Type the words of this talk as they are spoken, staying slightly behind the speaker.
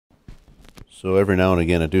So every now and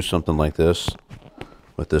again I do something like this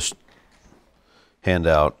with this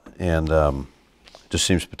handout, and it just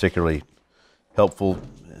seems particularly helpful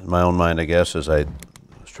in my own mind, I guess, as I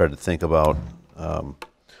try to think about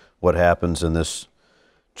what happens in this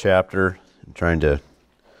chapter and trying to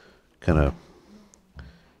kind of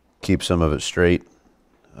keep some of it straight.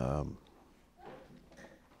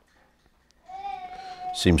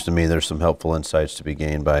 Seems to me there's some helpful insights to be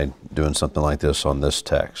gained by doing something like this on this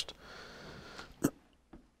text.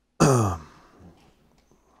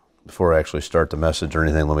 Before I actually start the message or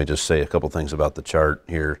anything, let me just say a couple things about the chart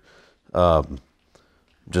here.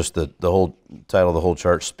 Just the whole title of the whole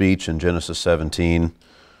chart, Speech in Genesis 17.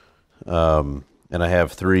 And I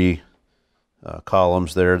have three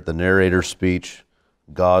columns there: the narrator's speech,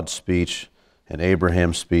 God's speech, and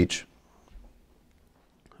Abraham's speech.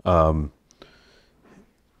 Then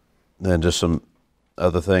just some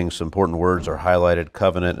other things, some important words are highlighted.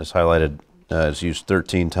 Covenant is highlighted, is used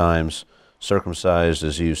 13 times. Circumcised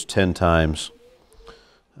is used 10 times.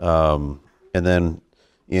 And then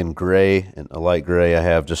in gray, in a light gray, I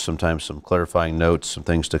have just sometimes some clarifying notes, some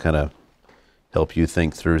things to kind of help you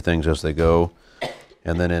think through things as they go.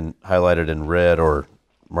 And then highlighted in red or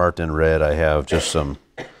marked in red, I have just some,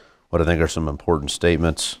 what I think are some important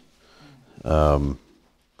statements,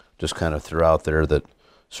 just kind of throughout there that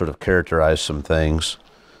sort of characterize some things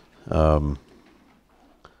that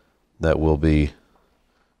will be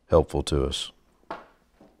helpful to us.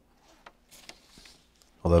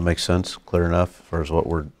 Well, that makes sense, clear enough as far as what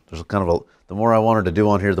there's kind of the more I wanted to do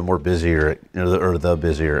on here, the more busier, the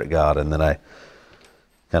busier it got, and then I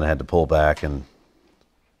kind of had to pull back and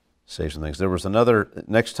say some things. There was another,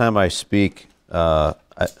 next time I speak, I'll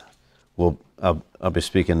be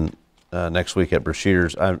speaking next week at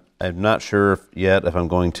Brashears. I'm not sure yet if I'm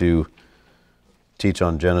going to teach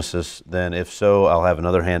on Genesis then. If so, I'll have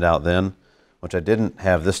another handout then, which I didn't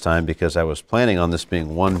have this time because I was planning on this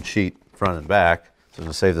being one sheet front and back, so I'm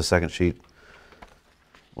going to save the second sheet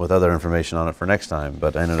with other information on it for next time,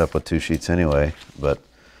 but I ended up with two sheets anyway. But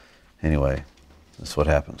anyway, that's what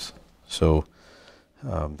happens. So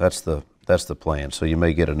that's the plan. So you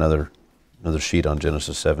may get another sheet on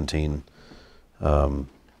Genesis 17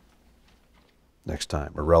 next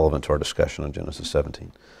time, or relevant to our discussion on Genesis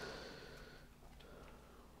 17.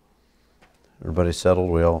 Everybody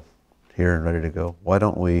settled? We all here and ready to go? Why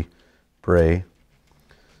don't we pray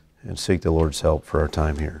and seek the Lord's help for our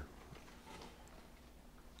time here?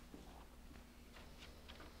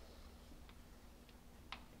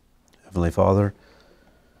 Heavenly Father,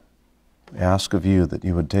 we ask of you that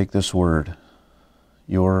you would take this word,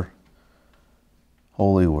 your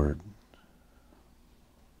holy word,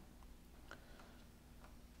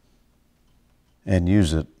 and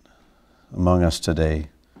use it among us today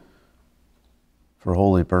for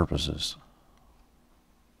holy purposes.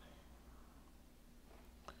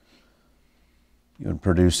 You would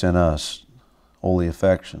produce in us holy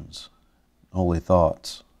affections, holy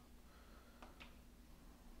thoughts,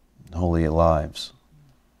 holy lives.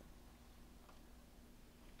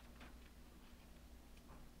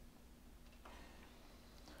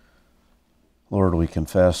 Lord, we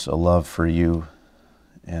confess a love for you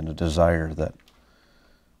and a desire that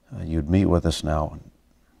you'd meet with us now and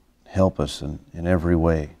help us in every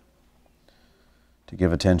way to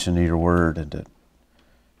give attention to your word and to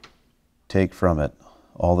take from it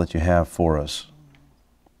all that you have for us.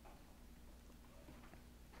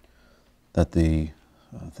 That the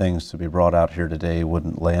things to be brought out here today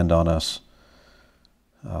wouldn't land on us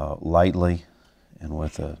lightly and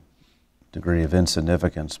with a degree of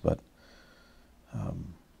insignificance, but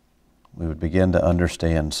we would begin to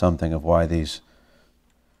understand something of why these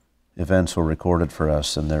events were recorded for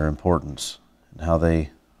us and their importance and how they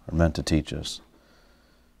are meant to teach us.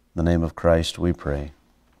 In the name of Christ we pray.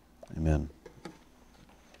 Amen.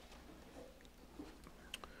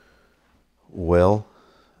 Well,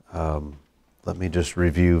 let me just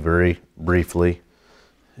review very briefly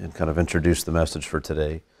and kind of introduce the message for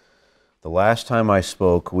today. The last time I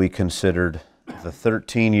spoke, we considered the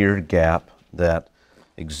 13-year gap that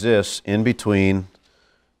exists in between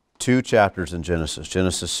two chapters in Genesis,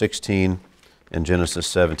 Genesis 16 and Genesis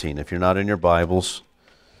 17. If you're not in your Bibles,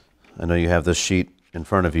 I know you have this sheet in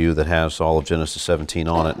front of you that has all of Genesis 17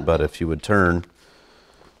 on it, but if you would turn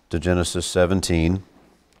to Genesis 17,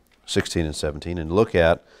 16 and 17, and look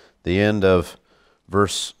at the end of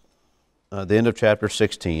chapter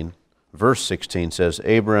 16, verse 16 says,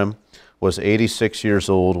 Abram was 86 years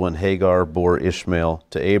old when Hagar bore Ishmael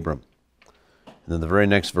to Abram. And then the very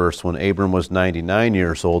next verse, when Abram was 99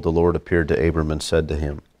 years old, the Lord appeared to Abram and said to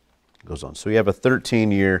him. It goes on. So you have a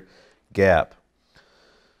 13-year gap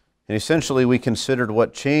And essentially, we considered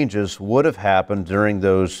what changes would have happened during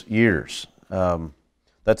those years.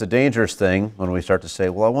 That's a dangerous thing when we start to say,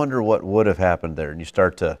 well, I wonder what would have happened there, and you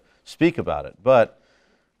start to speak about it. But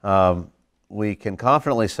we can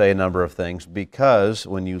confidently say a number of things, because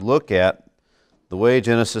when you look at the way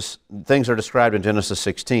things are described in Genesis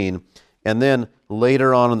 16, and then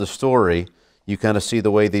later on in the story, you kind of see the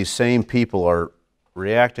way these same people are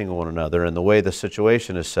reacting to one another and the way the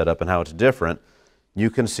situation is set up and how it's different, you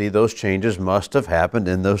can see those changes must have happened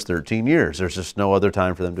in those 13 years. There's just no other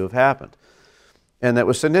time for them to have happened. And that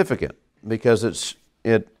was significant because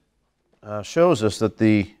it shows us that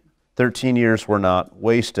the 13 years were not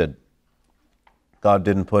wasted. God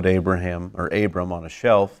didn't put Abram on a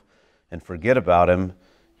shelf and forget about him,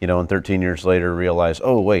 and 13 years later realize,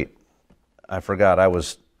 oh wait, I forgot I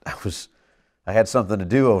had something to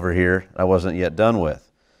do over here I wasn't yet done with.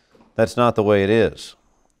 That's not the way it is.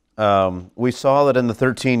 We saw that in the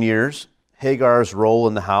 13 years, Hagar's role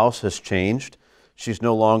in the house has changed. She's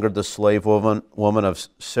no longer the slave woman of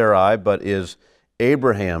Sarai, but is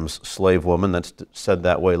Abraham's slave woman. That's said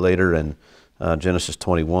that way later in Genesis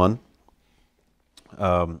 21.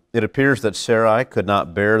 It appears that Sarai could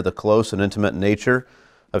not bear the close and intimate nature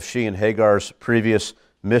of she and Hagar's previous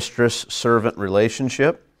mistress-servant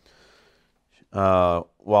relationship.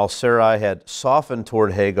 While Sarai had softened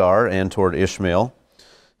toward Hagar and toward Ishmael,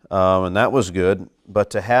 and that was good, but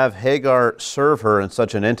to have Hagar serve her in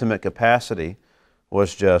such an intimate capacity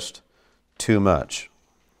was just too much.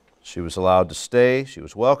 She was allowed to stay, she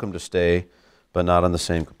was welcome to stay, but not in the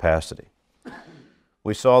same capacity.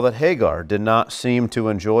 We saw that Hagar did not seem to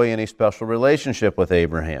enjoy any special relationship with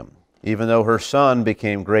Abraham. Even though her son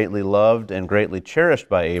became greatly loved and greatly cherished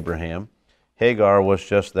by Abraham, Hagar was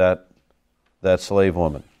just that slave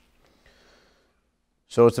woman.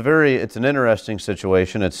 So it's an interesting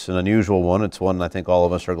situation. It's an unusual one. It's one I think all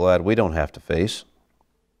of us are glad we don't have to face.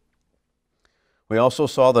 We also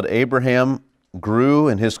saw that Abraham grew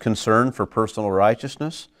in his concern for personal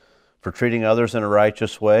righteousness, for treating others in a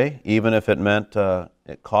righteous way, even if it meant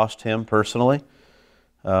it cost him personally.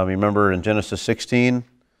 Remember in Genesis 16,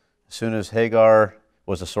 as soon as Hagar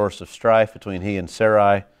was a source of strife between he and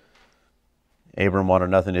Sarai, Abram wanted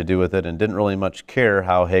nothing to do with it and didn't really much care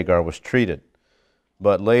how Hagar was treated.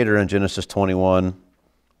 But later in Genesis 21,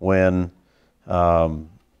 when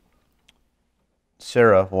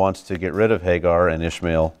Sarah wants to get rid of Hagar and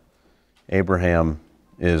Ishmael, Abraham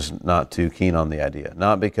is not too keen on the idea.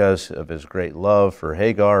 Not because of his great love for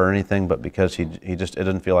Hagar or anything, but because it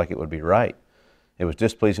didn't feel like it would be right. It was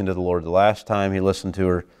displeasing to the Lord the last time he listened to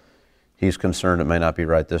her. He's concerned it may not be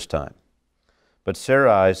right this time. But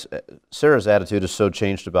Sarah's attitude is so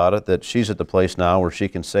changed about it that she's at the place now where she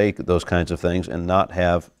can say those kinds of things and not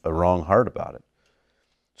have a wrong heart about it.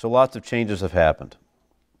 So lots of changes have happened.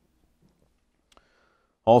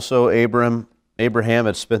 Also, Abraham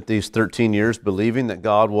had spent these 13 years believing that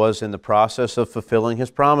God was in the process of fulfilling his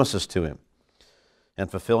promises to him and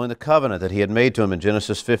fulfilling the covenant that he had made to him in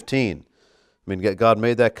Genesis 15. God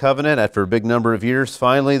made that covenant after a big number of years.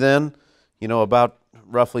 Finally then, about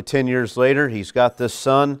roughly 10 years later, he's got this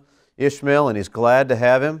son, Ishmael, and he's glad to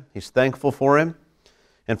have him. He's thankful for him.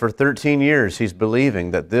 And for 13 years, he's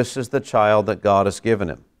believing that this is the child that God has given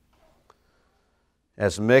him.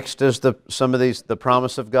 As mixed as the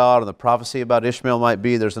promise of God and the prophecy about Ishmael might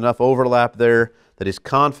be, there's enough overlap there that he's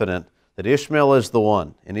confident that Ishmael is the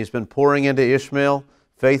one. And he's been pouring into Ishmael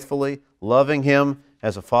faithfully, loving him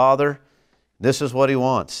as a father. This is what he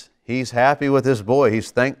wants. He's happy with his boy.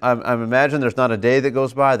 I imagine there's not a day that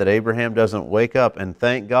goes by that Abraham doesn't wake up and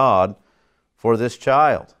thank God for this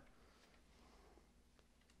child.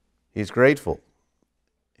 He's grateful.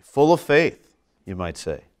 Full of faith, you might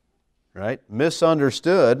say. Right?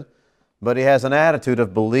 Misunderstood, but he has an attitude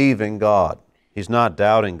of believing God. He's not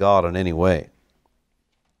doubting God in any way.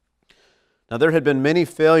 Now, there had been many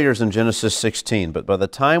failures in Genesis 16, but by the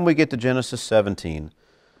time we get to Genesis 17,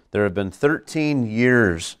 there have been 13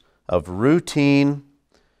 years of routine,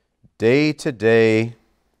 day-to-day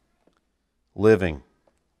living.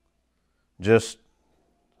 Just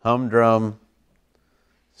humdrum,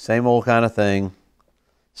 same old kind of thing.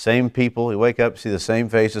 Same people. You wake up, see the same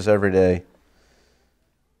faces every day.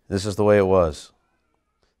 This is the way it was.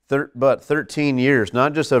 But 13 years,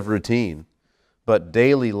 not just of routine, but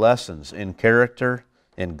daily lessons in character,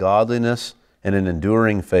 in godliness, and in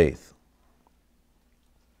enduring faith.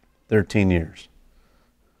 13 years.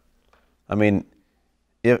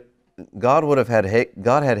 If God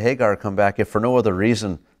had Hagar come back, if for no other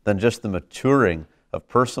reason than just the maturing of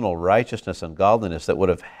personal righteousness and godliness that would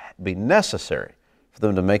have been necessary for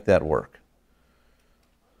them to make that work.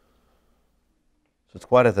 So it's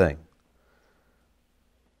quite a thing.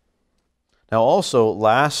 Now also,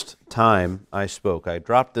 last time I spoke, I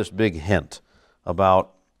dropped this big hint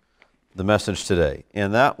about the message today,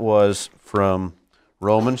 and that was from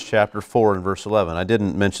Romans chapter 4 and verse 11. I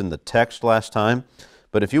didn't mention the text last time,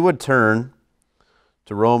 but if you would turn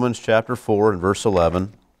to Romans chapter 4 and verse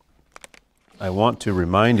 11, I want to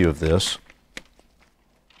remind you of this,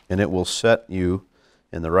 and it will set you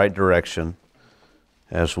in the right direction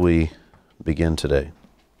as we begin today.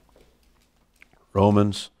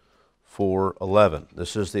 Romans 4:11.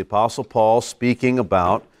 This is the Apostle Paul speaking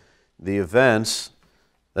about the events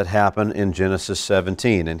that happen in Genesis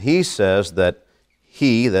 17. And he says that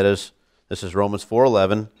he, that is, this is Romans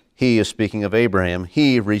 4:11, he is speaking of Abraham,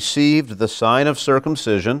 he received the sign of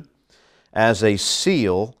circumcision as a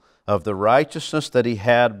seal of the righteousness that he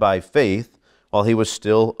had by faith while he was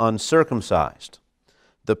still uncircumcised.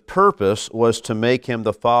 The purpose was to make him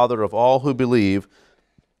the father of all who believe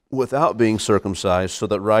without being circumcised, so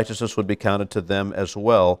that righteousness would be counted to them as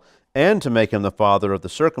well, and to make him the father of the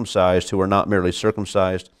circumcised, who are not merely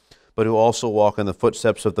circumcised, but who also walk in the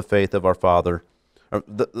footsteps of the faith of our father,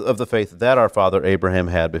 of the faith that our father Abraham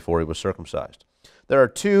had before he was circumcised. There are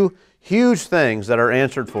two huge things that are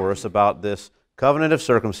answered for us about this covenant of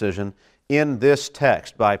circumcision in this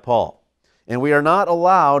text by Paul. And we are not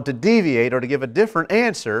allowed to deviate or to give a different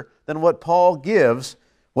answer than what Paul gives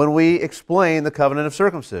when we explain the covenant of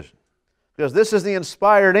circumcision, because this is the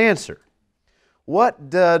inspired answer. What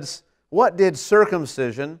did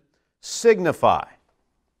circumcision signify?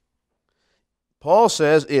 Paul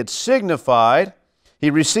says it signified, he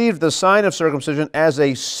received the sign of circumcision as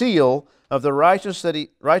a seal of the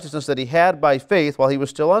righteousness that he had by faith while he was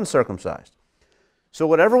still uncircumcised. So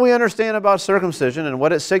whatever we understand about circumcision and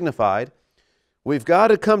what it signified, we've got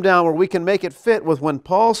to come down where we can make it fit with when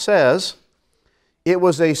Paul says it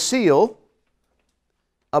was a seal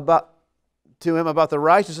to him about the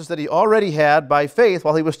righteousness that he already had by faith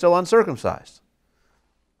while he was still uncircumcised.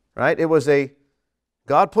 Right? It was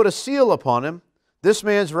God put a seal upon him. This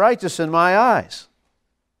man's righteous in my eyes.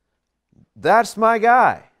 That's my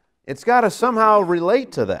guy. It's got to somehow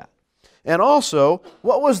relate to that. And also,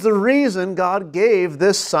 what was the reason God gave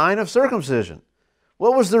this sign of circumcision?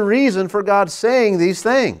 What was the reason for God saying these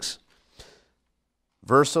things?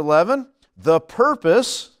 Verse 11, the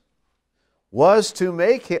purpose was to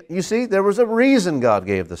make him, you see, there was a reason God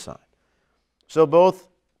gave the sign. So both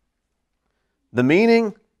the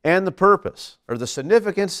meaning and the purpose, or the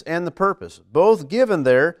significance and the purpose, both given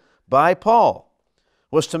there by Paul,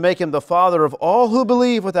 was to make him the father of all who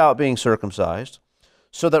believe without being circumcised,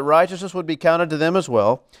 so that righteousness would be counted to them as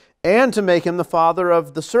well, and to make him the father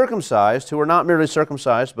of the circumcised, who are not merely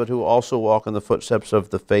circumcised, but who also walk in the footsteps of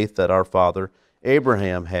the faith that our father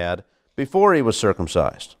Abraham had before he was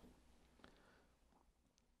circumcised.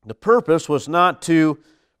 The purpose was not to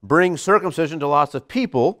bring circumcision to lots of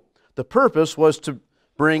people. The purpose was to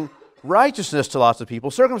bring righteousness to lots of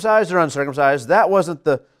people, circumcised or uncircumcised. That wasn't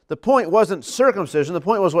the point wasn't circumcision. The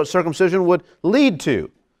point was what circumcision would lead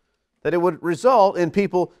to. That it would result in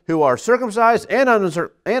people who are circumcised and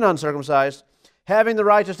uncircumcised having the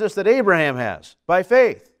righteousness that Abraham has by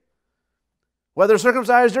faith, whether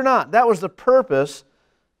circumcised or not. That was the purpose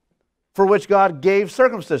for which God gave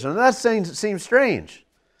circumcision. And that seems strange,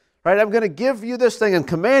 right? I'm going to give you this thing and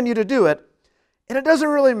command you to do it, and it doesn't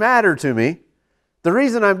really matter to me. The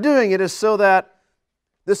reason I'm doing it is so that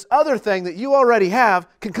this other thing that you already have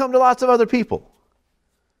can come to lots of other people.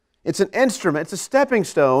 It's an instrument, it's a stepping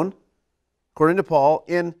stone, according to Paul,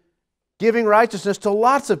 in giving righteousness to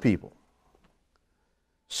lots of people.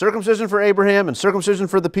 Circumcision for Abraham and circumcision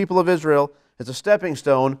for the people of Israel is a stepping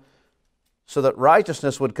stone so that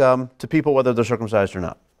righteousness would come to people whether they're circumcised or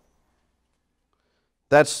not.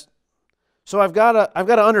 So I've got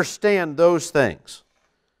to understand those things.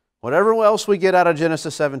 Whatever else we get out of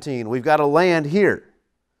Genesis 17, we've got to land here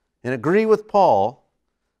and agree with Paul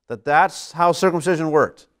that that's how circumcision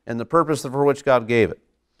worked and the purpose for which God gave it.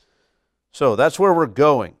 So that's where we're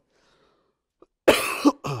going.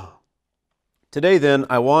 Today then,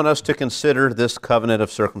 I want us to consider this covenant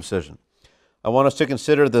of circumcision. I want us to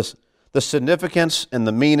consider the significance and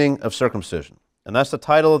the meaning of circumcision. And that's the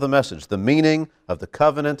title of the message, the meaning of the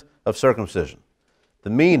covenant of circumcision. The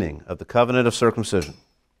meaning of the covenant of circumcision.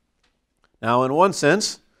 Now, in one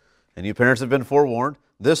sense, and you parents have been forewarned,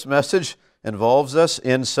 this message involves us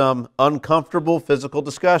in some uncomfortable physical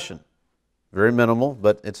discussion. Very minimal,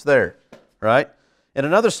 but it's there, right? In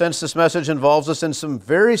another sense, this message involves us in some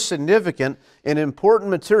very significant and important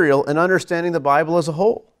material in understanding the Bible as a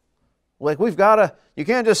whole. Like you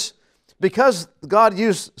can't just, because God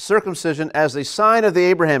used circumcision as a sign of the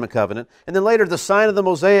Abrahamic covenant, and then later the sign of the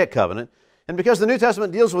Mosaic covenant, And because the New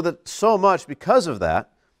Testament deals with it so much because of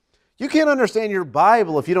that, you can't understand your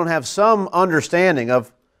Bible if you don't have some understanding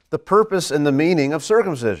of the purpose and the meaning of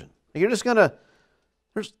circumcision. You're just going to,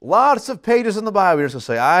 there's lots of pages in the Bible, you're just going to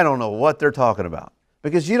say, I don't know what they're talking about,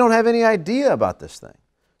 because you don't have any idea about this thing.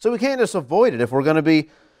 So we can't just avoid it if we're going to be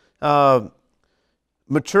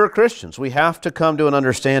mature Christians. We have to come to an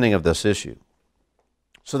understanding of this issue.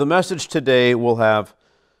 So the message today will have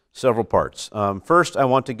several parts. First, I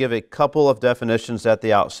want to give a couple of definitions at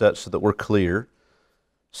the outset so that we're clear.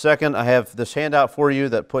 Second, I have this handout for you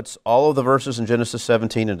that puts all of the verses in Genesis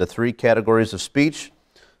 17 into three categories of speech.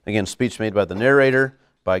 Again, speech made by the narrator,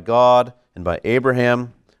 by God, and by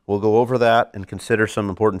Abraham. We'll go over that and consider some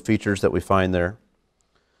important features that we find there.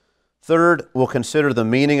 Third, we'll consider the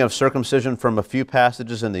meaning of circumcision from a few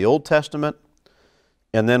passages in the Old Testament,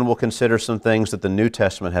 and then we'll consider some things that the New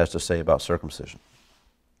Testament has to say about circumcision.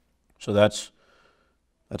 So that's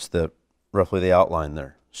roughly the outline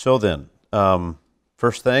there. So then,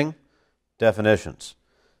 first thing, definitions.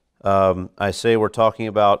 I say we're talking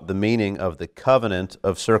about the meaning of the covenant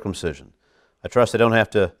of circumcision. I trust I don't have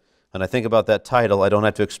to, when I think about that title, I don't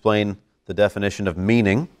have to explain the definition of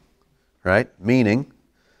meaning, right? Meaning.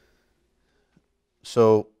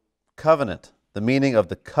 So, covenant, the meaning of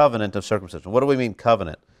the covenant of circumcision. What do we mean,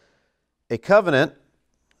 covenant? A covenant,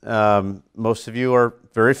 most of you are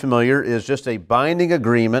very familiar, is just a binding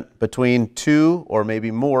agreement between two or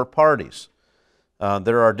maybe more parties.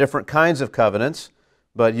 There are different kinds of covenants,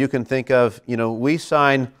 but you can think of, we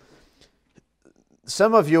sign,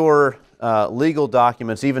 some of your legal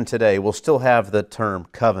documents, even today, will still have the term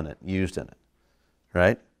covenant used in it,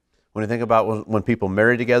 right? When you think about when people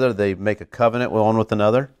marry together, they make a covenant one with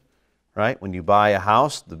another, right? When you buy a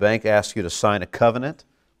house, the bank asks you to sign a covenant.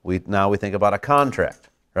 Now we think about a contract,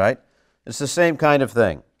 right? It's the same kind of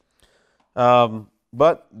thing.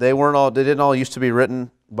 But they didn't all used to be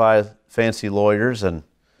written by fancy lawyers and,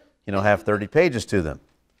 have 30 pages to them.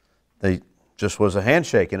 They just was a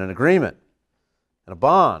handshake and an agreement and a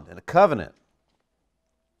bond and a covenant.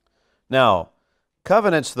 Now,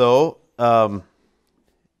 covenants, though,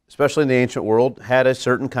 especially in the ancient world, had a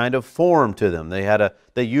certain kind of form to them.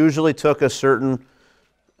 They usually took a certain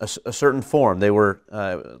form. They were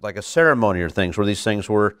like a ceremony or things where these things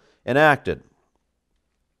were enacted.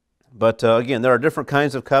 But again, there are different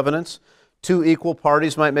kinds of covenants. Two equal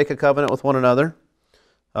parties might make a covenant with one another.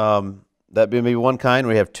 That may be one kind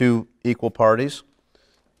where you have two equal parties.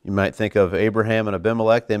 You might think of Abraham and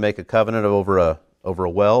Abimelech. They make a covenant over a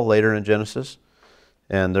well later in Genesis,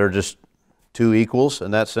 and they're just two equals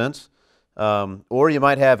in that sense. Or you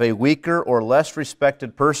might have a weaker or less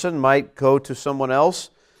respected person might go to someone else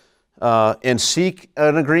and seek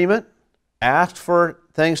an agreement, ask for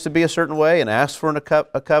things to be a certain way, and ask for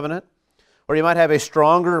a covenant. Or you might have a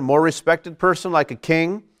stronger, more respected person, like a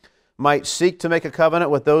king, might seek to make a covenant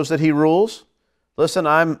with those that he rules. Listen,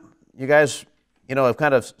 you guys, have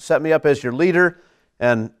kind of set me up as your leader,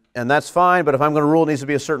 and that's fine, but if I'm going to rule, it needs to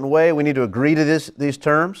be a certain way. We need to agree to these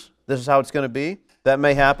terms. This is how it's going to be. That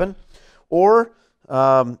may happen. Or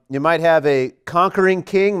you might have a conquering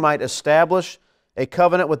king might establish a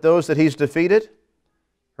covenant with those that he's defeated,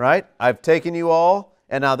 right? I've taken you all,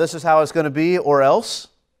 and now this is how it's going to be, or else.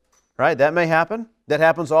 Right? That may happen. That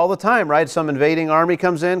happens all the time, right? Some invading army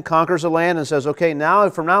comes in, conquers a land, and says, okay,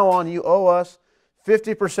 from now on, you owe us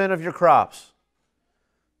 50% of your crops,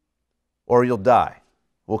 or you'll die.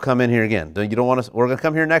 We'll come in here again. You don't want us. We're going to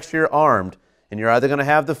come here next year armed, and you're either going to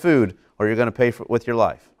have the food, or you're going to pay with your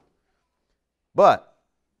life. But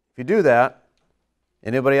if you do that,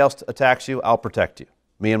 anybody else attacks you, I'll protect you,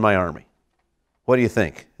 me and my army. What do you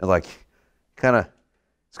think?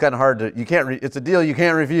 It's kind of hard to, it's a deal you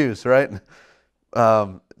can't refuse, right?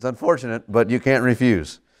 It's unfortunate, but you can't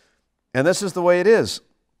refuse. And this is the way it is.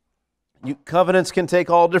 Covenants can take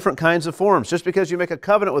all different kinds of forms. Just because you make a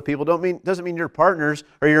covenant with people doesn't mean you're partners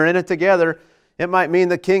or you're in it together. It might mean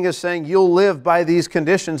the king is saying you'll live by these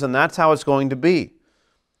conditions, and that's how it's going to be.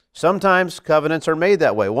 Sometimes covenants are made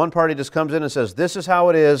that way. One party just comes in and says, this is how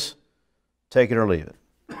it is, take it or leave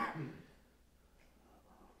it.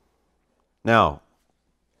 Now,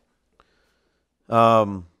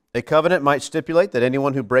 a covenant might stipulate that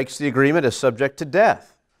anyone who breaks the agreement is subject to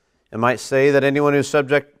death. It might say that anyone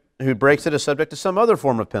who breaks it is subject to some other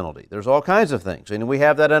form of penalty. There's all kinds of things, and we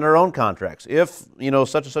have that in our own contracts. If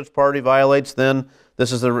such and such party violates, then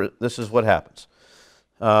this is what happens.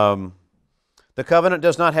 The covenant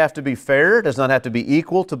does not have to be fair, does not have to be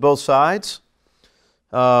equal to both sides.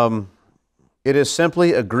 It is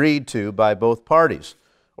simply agreed to by both parties,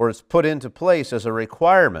 or it's put into place as a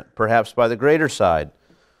requirement, perhaps by the greater side.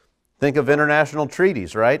 Think of international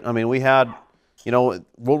treaties, right? I mean, we had, World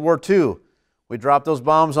War II. We dropped those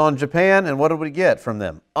bombs on Japan, and what did we get from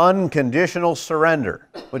them? Unconditional surrender,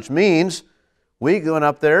 which means we went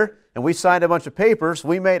up there and we signed a bunch of papers.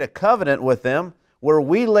 We made a covenant with them where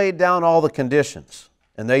we laid down all the conditions,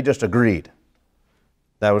 and they just agreed.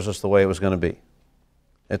 That was just the way it was going to be.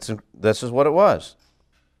 This is what it was.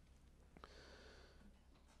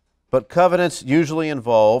 But covenants usually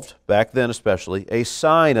involved, back then especially, a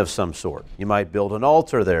sign of some sort. You might build an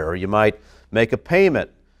altar there, or you might make a payment.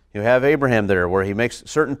 You have Abraham there where he makes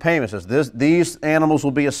certain payments. Says, these animals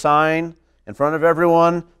will be a sign in front of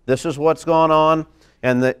everyone. This is what's going on.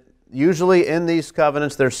 And usually in these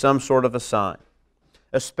covenants there's some sort of a sign,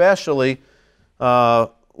 especially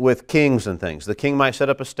with kings and things. The king might set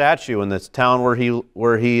up a statue in this town where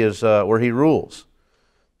he rules.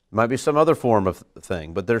 Might be some other form of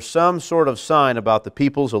thing, but there's some sort of sign about the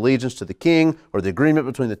people's allegiance to the king or the agreement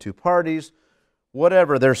between the two parties.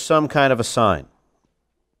 Whatever, there's some kind of a sign.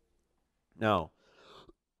 Now,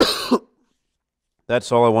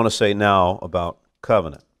 that's all I want to say now about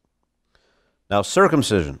covenant. Now,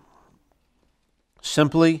 circumcision.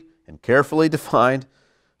 Simply and carefully defined,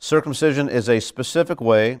 circumcision is a specific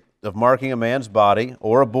way of marking a man's body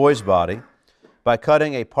or a boy's body by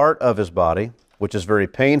cutting a part of his body, which is very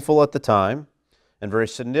painful at the time and very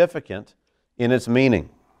significant in its meaning.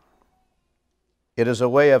 It is a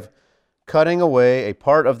way of cutting away a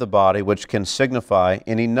part of the body which can signify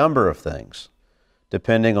any number of things,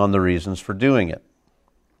 depending on the reasons for doing it.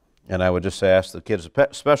 And I would just ask the kids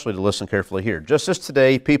especially to listen carefully here. Just as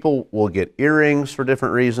today, people will get earrings for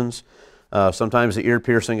different reasons. Sometimes the ear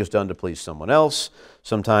piercing is done to please someone else.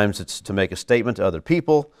 Sometimes it's to make a statement to other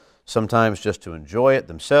people. Sometimes just to enjoy it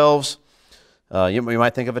themselves. You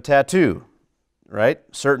might think of a tattoo, right?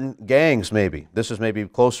 Certain gangs maybe. This is maybe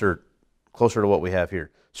closer to what we have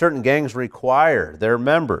here. Certain gangs require their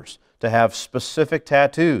members to have specific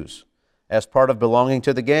tattoos as part of belonging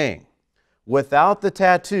to the gang. Without the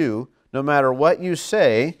tattoo, no matter what you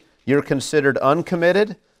say, you're considered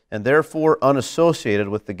uncommitted and therefore unassociated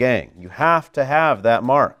with the gang. You have to have that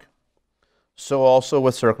mark. So also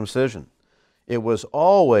with circumcision. It was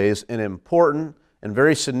always an important and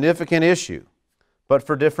very significant issue, but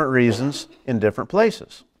for different reasons in different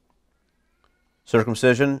places.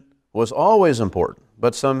 Circumcision was always important,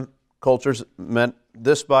 but some cultures meant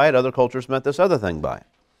this by it, other cultures meant this other thing by it.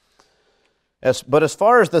 But as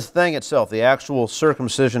far as the thing itself, the actual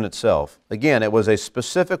circumcision itself, again, it was a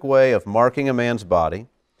specific way of marking a man's body,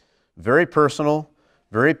 very personal,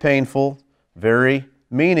 very painful, very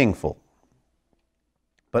meaningful.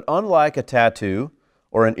 But unlike a tattoo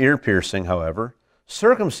or an ear piercing, however,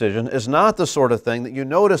 circumcision is not the sort of thing that you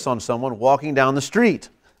notice on someone walking down the street,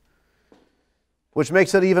 which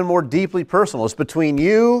makes it even more deeply personal. It's between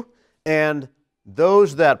you and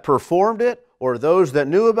those that performed it, or those that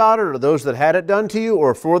knew about it, or those that had it done to you,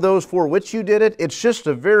 or for those for which you did it. It's just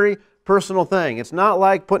a very personal thing. It's not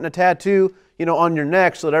like putting a tattoo, on your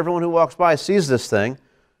neck so that everyone who walks by sees this thing.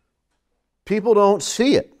 People don't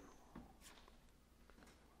see it.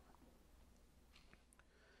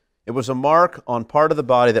 It was a mark on part of the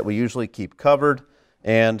body that we usually keep covered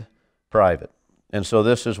and private. And so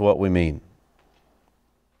this is what we mean.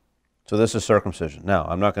 So this is circumcision. Now,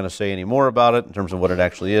 I'm not going to say any more about it in terms of what it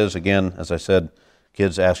actually is. Again, as I said,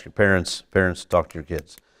 kids, ask your parents. Parents, talk to your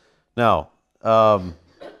kids. Now,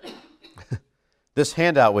 this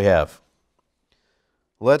handout we have.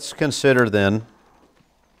 Let's consider then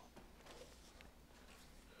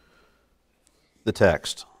the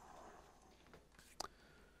text.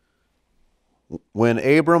 When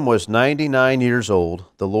Abram was 99 years old,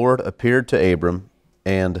 the Lord appeared to Abram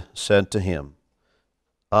and said to him,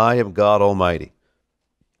 I am God Almighty.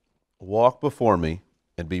 Walk before me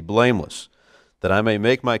and be blameless, that I may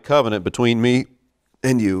make my covenant between me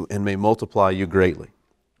and you and may multiply you greatly.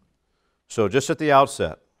 So just at the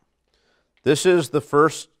outset, this is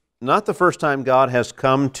not the first time God has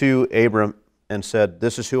come to Abram and said,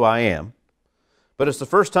 this is who I am, but it's the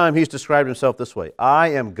first time he's described himself this way. I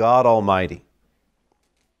am God Almighty.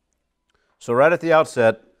 So right at the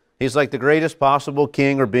outset, he's like the greatest possible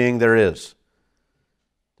king or being there is.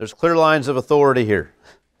 There's clear lines of authority here.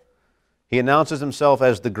 He announces himself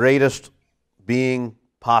as the greatest being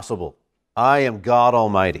possible. I am God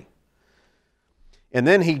Almighty. And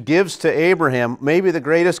then he gives to Abraham maybe the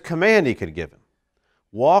greatest command he could give him.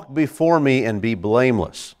 Walk before me and be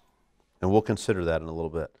blameless. And we'll consider that in a little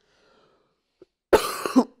bit.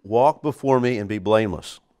 Walk before me and be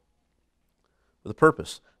blameless. With a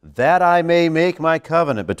purpose. That I may make my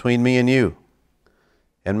covenant between me and you,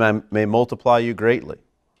 and may multiply you greatly.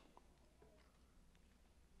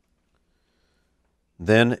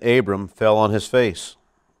 Then Abram fell on his face.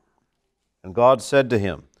 And God said to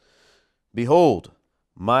him, Behold,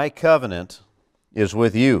 my covenant is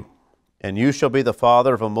with you, and you shall be the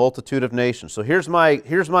father of a multitude of nations. So here's my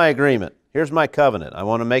agreement. Here's my covenant. I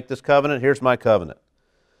want to make this covenant. Here's my covenant.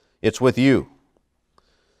 It's with you.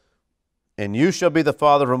 And you shall be the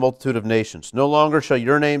father of a multitude of nations. No longer shall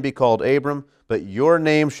your name be called Abram, but your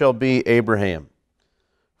name shall be Abraham.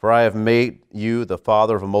 For I have made you the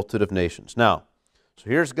father of a multitude of nations. Now, so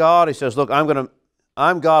here's God. He says, look, I'm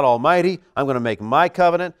God Almighty. I'm going to make my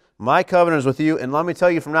covenant. My covenant is with you. And let me tell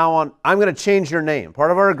you from now on, I'm going to change your name. Part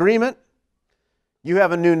of our agreement, you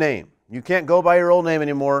have a new name. You can't go by your old name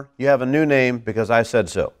anymore. You have a new name because I said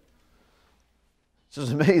so. This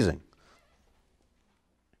is amazing.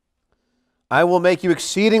 I will make you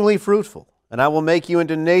exceedingly fruitful, and I will make you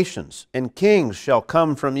into nations, and kings shall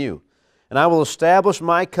come from you. And I will establish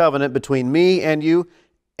my covenant between me and you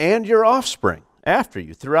and your offspring after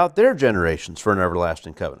you throughout their generations for an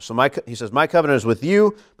everlasting covenant. So he says, my covenant is with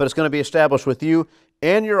you, but it's going to be established with you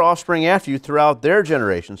and your offspring after you throughout their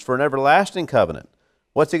generations for an everlasting covenant.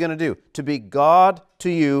 What's he going to do? To be God to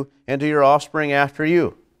you and to your offspring after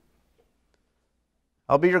you.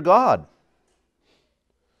 I'll be your God.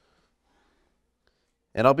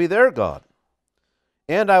 And I'll be their God.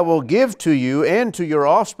 And I will give to you and to your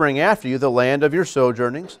offspring after you the land of your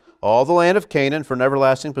sojournings, all the land of Canaan for an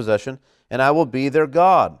everlasting possession, and I will be their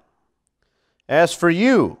God. As for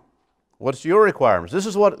you, what's your requirements? This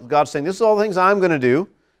is what God's saying. This is all the things I'm going to do.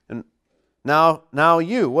 And now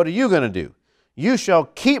you, what are you going to do? You shall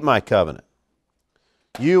keep my covenant,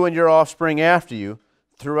 you and your offspring after you,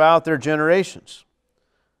 throughout their generations.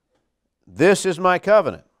 This is my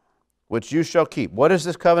covenant, which you shall keep. What is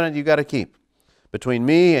this covenant you got to keep? Between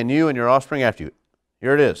me and you and your offspring after you.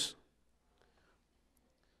 Here it is.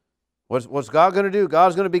 What's God going to do?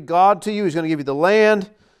 God's going to be God to you. He's going to give you the land.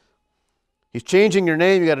 He's changing your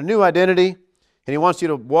name. You got a new identity. And He wants you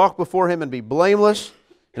to walk before Him and be blameless.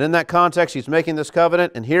 And in that context, He's making this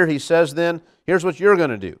covenant. And here He says then, here's what you're going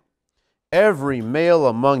to do. Every male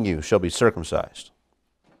among you shall be circumcised.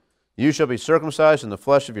 You shall be circumcised in the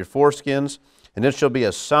flesh of your foreskins, and it shall be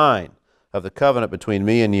a sign of the covenant between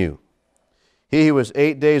me and you. He who is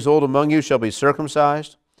 8 days old among you shall be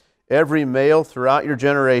circumcised, every male throughout your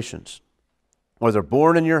generations, whether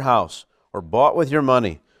born in your house or bought with your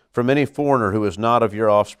money from any foreigner who is not of your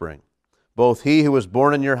offspring. Both he who was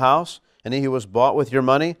born in your house and he who was bought with your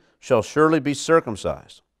money shall surely be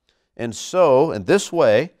circumcised. And so, in this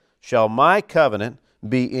way, shall my covenant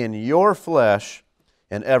be in your flesh,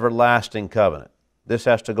 an everlasting covenant. This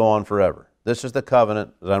has to go on forever. This is the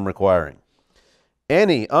covenant that I'm requiring.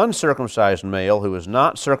 Any uncircumcised male who is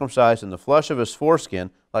not circumcised in the flesh of his foreskin,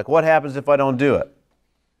 like what happens if I don't do it?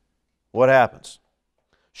 What happens?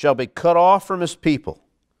 Shall be cut off from his people.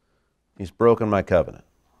 He's broken my covenant.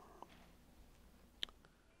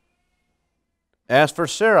 As for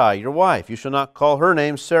Sarai, your wife, you shall not call her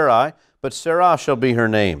name Sarai, but Sarah shall be her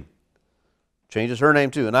name. Changes her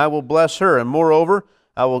name too. And I will bless her, and moreover,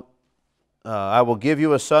 I will give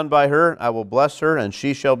you a son by her. I will bless her, and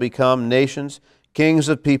she shall become nations. Kings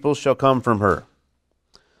of peoples shall come from her.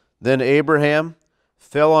 Then Abraham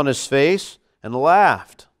fell on his face and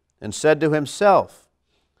laughed, and said to himself,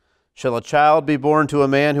 Shall a child be born to a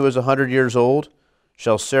man who is 100 years old?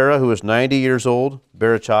 Shall Sarah, who is 90 years old,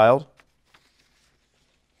 bear a child?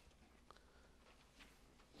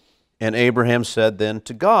 And Abraham said then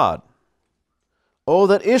to God, Oh,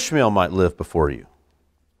 that Ishmael might live before you.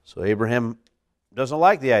 So Abraham doesn't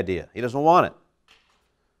like the idea. He doesn't want it.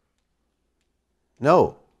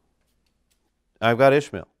 No. I've got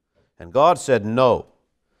Ishmael. And God said, No.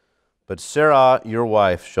 But Sarah, your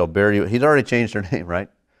wife, shall bear you. He'd already changed her name, right?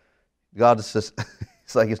 God says,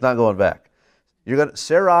 it's like he's not going back.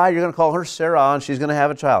 Sarai, you're going to call her Sarah, and she's going to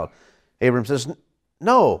have a child. Abraham says,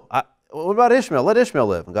 No. What about Ishmael? Let Ishmael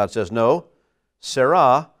live. And God says, No.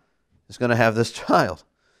 Sarah is going to have this child.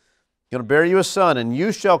 He's going to bear you a son, and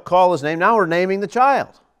you shall call his name. Now we're naming the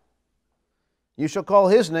child. You shall call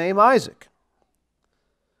his name Isaac.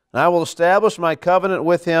 And I will establish my covenant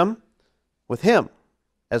with him,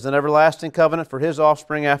 as an everlasting covenant for his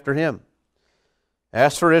offspring after him.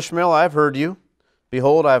 As for Ishmael, I have heard you.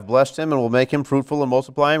 Behold, I have blessed him, and will make him fruitful and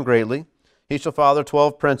multiply him greatly. He shall father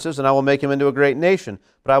 12 princes, and I will make him into a great nation.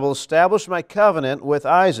 But I will establish my covenant with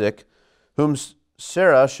Isaac, whom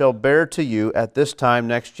Sarah shall bear to you at this time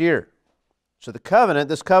next year. So the covenant,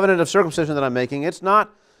 this covenant of circumcision that I'm making, it's not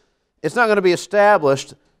going to be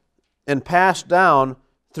established and passed down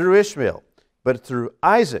through Ishmael, but through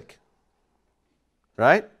Isaac.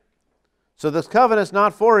 Right? So this covenant's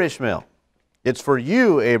not for Ishmael. It's for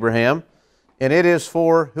you, Abraham, And it is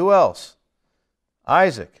for who else?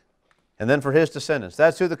 Isaac. And then for his descendants.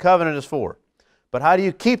 That's who the covenant is for. But how do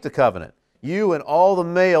you keep the covenant? You and all the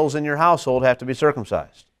males in your household have to be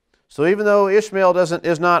circumcised. So even though Ishmael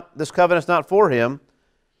this covenant's not for him,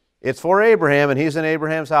 it's for Abraham, and he's in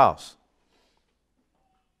Abraham's house.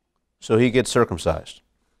 So he gets circumcised.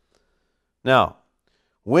 Now,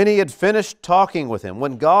 when he had finished talking with him,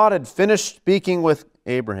 when God had finished speaking with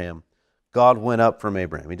Abraham, God went up from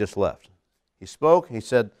Abraham. He just left. He spoke. He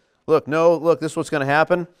said, look, this is what's going to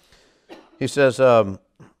happen. He says,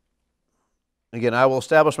 again, I will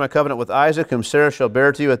establish my covenant with Isaac, whom Sarah shall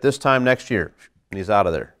bear to you at this time next year. And he's out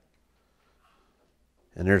of there.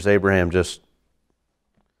 And here's Abraham just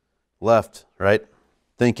left, right?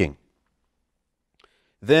 Thinking.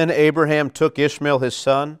 Then Abraham took Ishmael his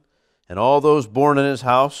son, and all those born in his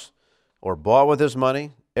house, or bought with his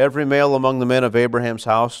money, every male among the men of Abraham's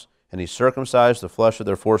house, and he circumcised the flesh of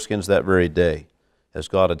their foreskins that very day, as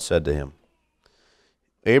God had said to him.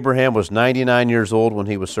 Abraham was 99 years old when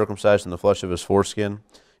he was circumcised in the flesh of his foreskin,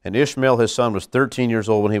 and Ishmael his son was 13 years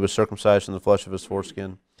old when he was circumcised in the flesh of his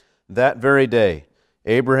foreskin. That very day,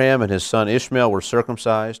 Abraham and his son Ishmael were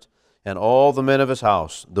circumcised, and all the men of his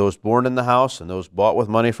house, those born in the house and those bought with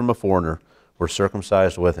money from a foreigner, were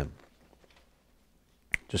circumcised with him.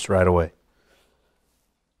 Just right away.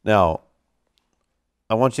 Now,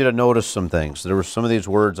 I want you to notice some things. There were some of these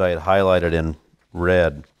words I had highlighted in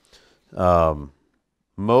red.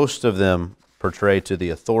 Most of them portray to the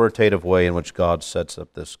authoritative way in which God sets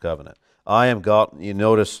up this covenant. I am God. You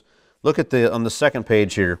notice, look at on the second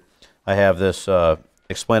page here, I have this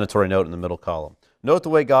explanatory note in the middle column. Note the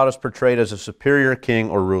way God is portrayed as a superior king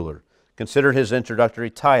or ruler. Consider his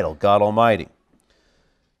introductory title, God Almighty.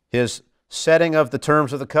 His setting of the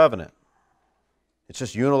terms of the covenant. It's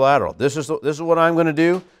just unilateral. This is what I'm going to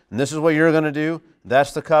do, and this is what you're going to do.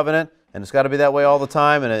 That's the covenant, and it's got to be that way all the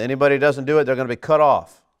time, and if anybody doesn't do it, they're going to be cut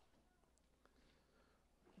off.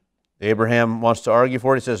 Abraham wants to argue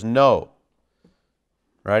for it. He says no.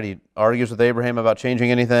 Right? He argues with Abraham about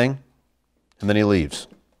changing anything, and then he leaves.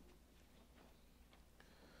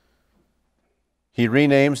 He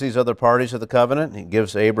renames these other parties of the covenant. He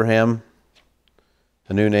gives Abraham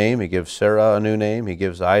a new name. He gives Sarah a new name. He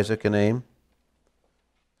gives Isaac a name.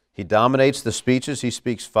 He dominates the speeches. He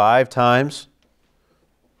speaks 5 times.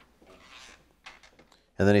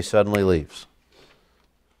 And then he suddenly leaves.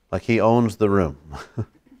 Like he owns the room.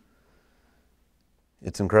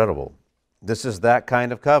 It's incredible. This is that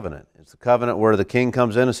kind of covenant. It's the covenant where the king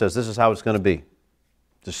comes in and says, this is how it's going to be.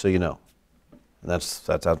 Just so you know. And that's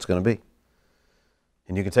how it's going to be.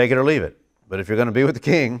 And you can take it or leave it. But if you're going to be with the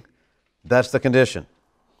king, that's the condition.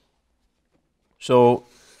 So,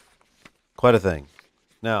 quite a thing.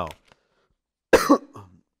 Now,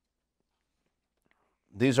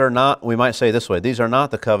 these are not, we might say this way, these are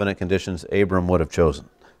not the covenant conditions Abram would have chosen.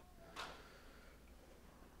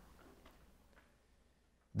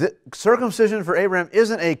 The circumcision for Abraham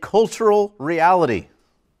isn't a cultural reality.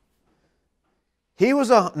 He was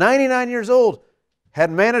 99 years old,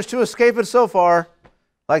 had managed to escape it so far.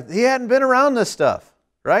 Like, he hadn't been around this stuff,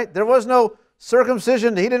 right? There was no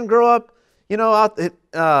circumcision. He didn't grow up, out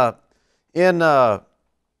in Ur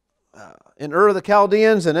of the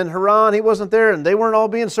Chaldeans and in Haran. He wasn't there, and they weren't all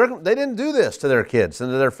being circumcised. They didn't do this to their kids and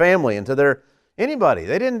to their family and to anybody.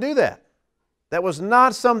 They didn't do that. That was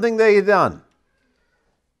not something they had done.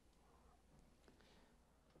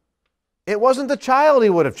 It wasn't the child he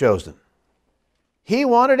would have chosen. He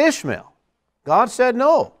wanted Ishmael. God said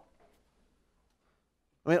no.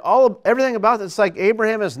 I mean, everything about this, it's like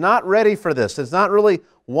Abraham is not ready for this. It's not really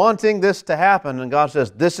wanting this to happen, and God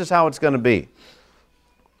says, this is how it's going to be.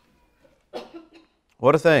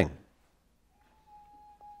 What a thing.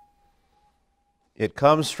 It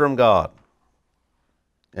comes from God.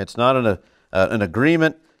 It's not an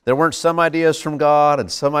agreement. There weren't some ideas from God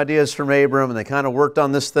and some ideas from Abram, and they kind of worked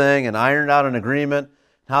on this thing and ironed out an agreement,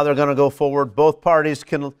 how they're going to go forward. Both parties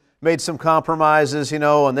made some compromises,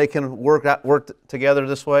 and they can work together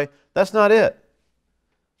this way. That's not it.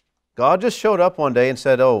 God just showed up one day and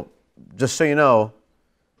said, oh, just so you know,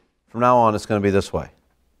 from now on it's going to be this way.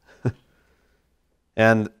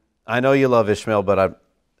 And I know you love Ishmael, but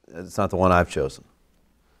it's not the one I've chosen.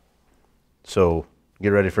 So get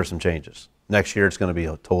ready for some changes. Next year it's going to be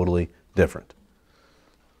totally different.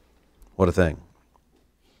 What a thing.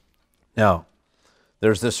 Now,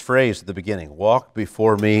 there's this phrase at the beginning, walk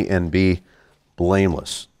before me and be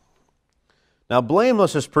blameless. Now,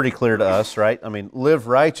 blameless is pretty clear to us, right? I mean, live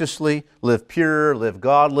righteously, live pure, live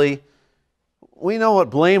godly. We know what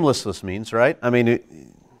blamelessness means, right? I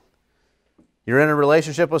mean, You're in a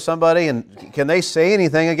relationship with somebody, and can they say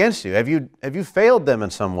anything against you? Have you failed them in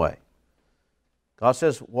some way? God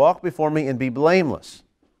says, walk before me and be blameless.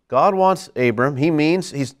 God wants Abram,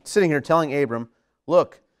 he's sitting here telling Abram,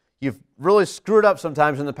 look, you've really screwed up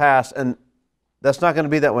sometimes in the past, and that's not going to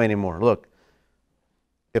be that way anymore. Look,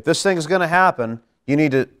 if this thing is going to happen, you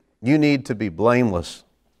need to be blameless.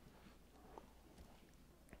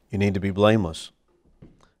 You need to be blameless.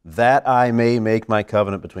 That I may make my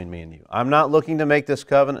covenant between me and you. I'm not looking to make this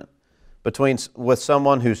covenant with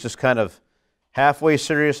someone who's just kind of halfway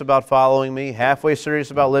serious about following me, halfway serious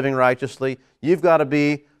about living righteously. You've got to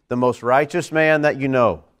be the most righteous man that you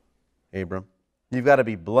know, Abram. You've got to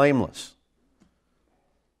be blameless,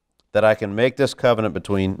 that I can make this covenant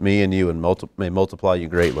between me and you and may multiply you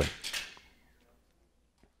greatly.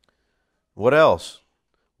 What else?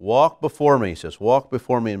 Walk before me, he says. Walk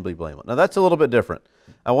before me and be blameless. Now that's a little bit different.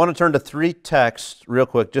 I want to turn to 3 texts real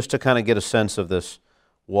quick just to kind of get a sense of this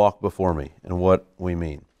walk before me and what we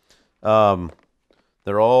mean.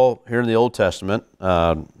 They're all here in the Old Testament,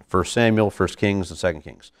 1 Samuel, 1 Kings, and 2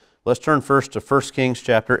 Kings. Let's turn first to 1 Kings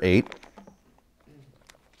chapter 8.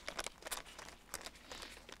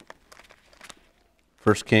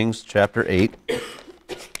 First Kings chapter 8,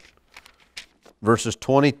 verses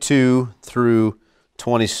 22 through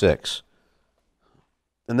 26.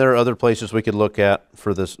 And there are other places we could look at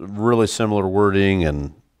for this really similar wording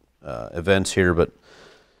and events here, but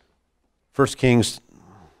 1 Kings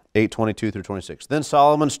 8:22 through 26. Then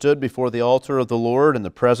Solomon stood before the altar of the Lord in the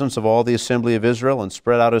presence of all the assembly of Israel and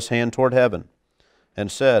spread out his hand toward heaven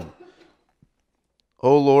and said,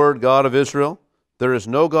 O Lord God of Israel, there is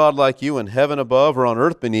no God like you in heaven above or on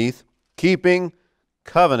earth beneath, keeping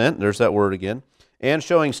covenant, there's that word again, and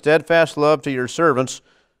showing steadfast love to your servants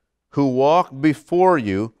who walk before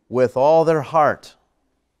you with all their heart,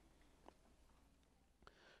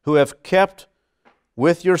 who have kept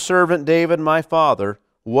with your servant David my father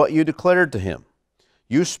what you declared to him.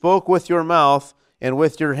 You spoke with your mouth, and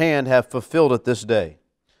with your hand have fulfilled it this day.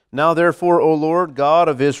 Now therefore, O Lord God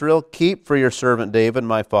of Israel, keep for your servant David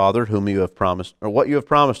my father, whom you have promised, or what you have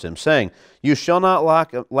promised him, saying, You shall not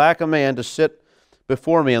lack a man to sit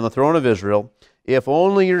before me on the throne of Israel, if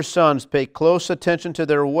only your sons pay close attention to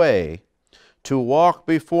their way, to walk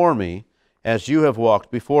before me as you have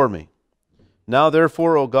walked before me. Now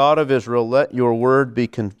therefore, O God of Israel, let your word be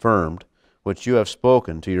confirmed, which you have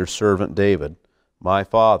spoken to your servant David, my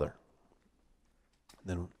father.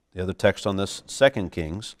 Then the other text on this, 2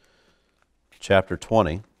 Kings, chapter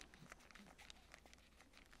 20,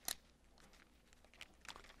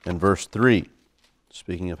 and verse 3.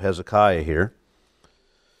 Speaking of Hezekiah here.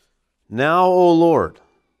 Now, O Lord,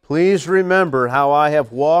 please remember how I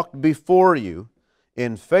have walked before you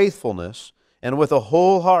in faithfulness and with a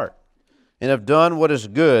whole heart, and have done what is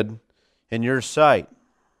good in your sight.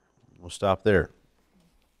 We'll stop there.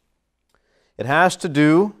 It has to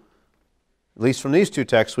do, at least from these 2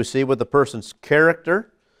 texts, we see with the person's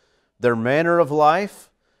character, their manner of life,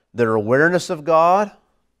 their awareness of God,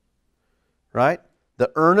 right?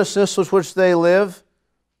 The earnestness with which they live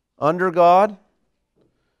under God,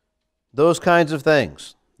 those kinds of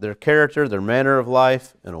things. Their character, their manner of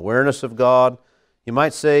life, and awareness of God. You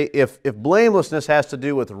might say if blamelessness has to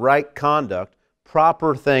do with right conduct,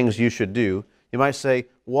 proper things you should do, you might say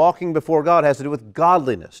walking before God has to do with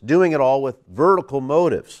godliness, doing it all with vertical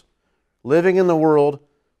motives, living in the world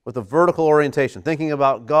with a vertical orientation, thinking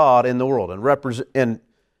about God in the world and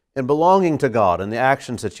belonging to God in the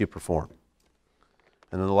actions that you perform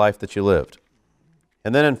and in the life that you lived.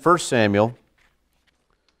 And then in 1 Samuel,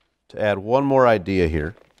 to add one more idea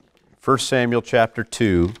here, 1 Samuel chapter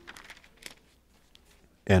 2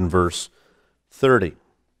 and verse 30.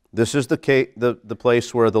 This is the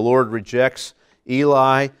place where the Lord rejects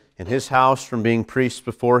Eli and his house from being priests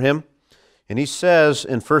before him. And he says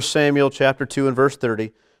in 1 Samuel chapter 2 and verse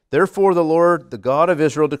 30, Therefore the Lord, the God of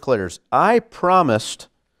Israel, declares, I promised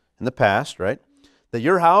in the past, right, that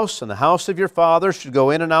your house and the house of your father should go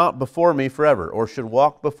in and out before me forever, or should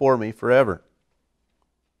walk before me forever.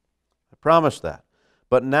 I promised that.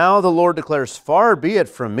 But now the Lord declares, Far be it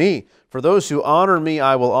from me, for those who honor me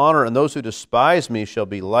I will honor, and those who despise me shall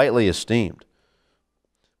be lightly esteemed.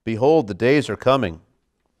 Behold, the days are coming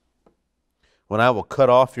when I will cut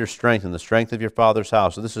off your strength and the strength of your father's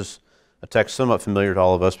house. So this is a text somewhat familiar to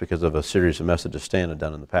all of us because of a series of messages Stan had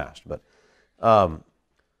done in the past. But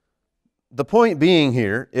the point being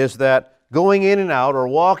here is that going in and out or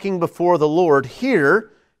walking before the Lord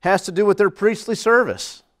here has to do with their priestly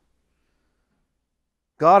service.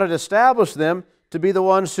 God had established them to be the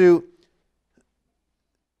ones who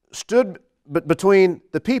stood between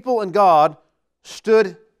the people and God,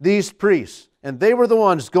 stood these priests. And they were the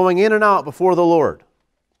ones going in and out before the Lord.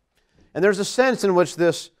 And there's a sense in which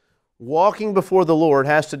this walking before the Lord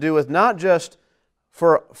has to do with not just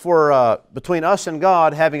between us and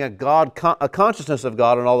God, having a consciousness of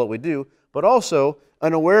God in all that we do, but also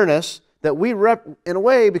an awareness that we, in a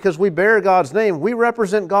way, because we bear God's name, we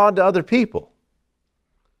represent God to other people.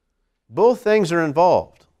 Both things are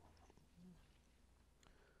involved.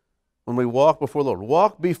 When we walk before the Lord,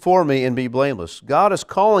 walk before me and be blameless. God is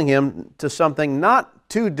calling him to something not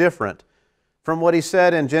too different from what he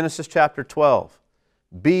said in Genesis chapter 12.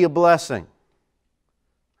 Be a blessing,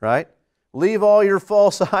 right? Leave all your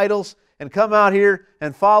false idols and come out here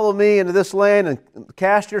and follow me into this land and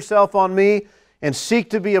cast yourself on me and seek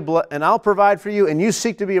to be and I'll provide for you, and you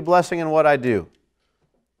seek to be a blessing in what I do.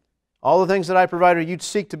 All the things that I provide, you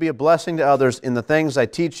seek to be a blessing to others in the things I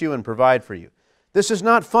teach you and provide for you. This is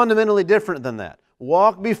not fundamentally different than that.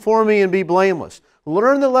 Walk before me and be blameless.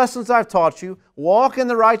 Learn the lessons I've taught you. Walk in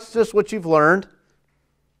the righteousness which you've learned.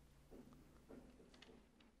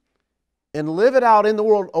 And live it out in the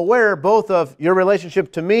world, aware both of your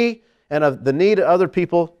relationship to me and of the need other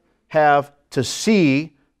people have to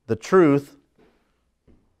see the truth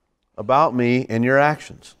about me in your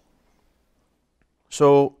actions.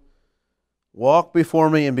 So, walk before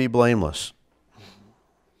me and be blameless.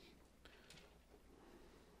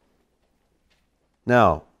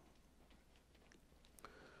 Now,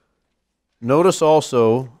 notice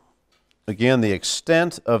also, again, the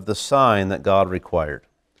extent of the sign that God required.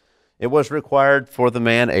 It was required for the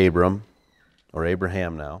man Abram, or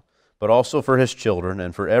Abraham now, but also for his children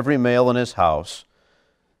and for every male in his house.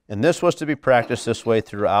 And this was to be practiced this way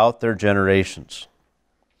throughout their generations.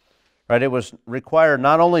 Right? It was required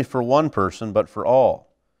not only for one person, but for all.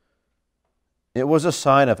 It was a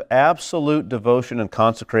sign of absolute devotion and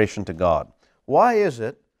consecration to God. Why is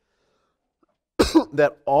it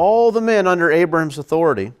that all the men under Abraham's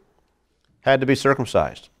authority had to be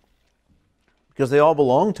circumcised? Because they all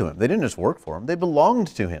belonged to him. They didn't just work for him. They belonged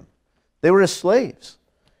to him. They were his slaves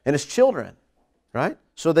and his children, right?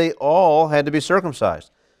 So they all had to be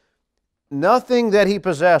circumcised. Nothing that he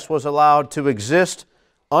possessed was allowed to exist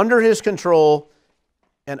under his control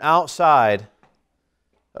and outside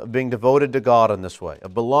of being devoted to God in this way,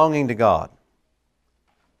 of belonging to God.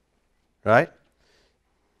 Right?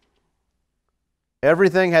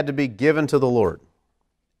 Everything had to be given to the Lord.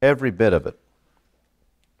 Every bit of it.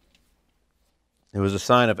 It was a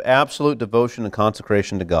sign of absolute devotion and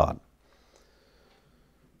consecration to God.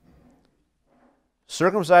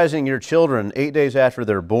 Circumcising your children 8 days after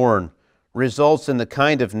they're born results in the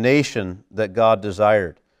kind of nation that God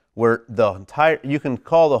desired, where you can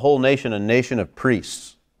call the whole nation a nation of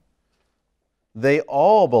priests. They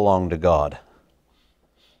all belong to God.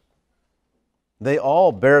 They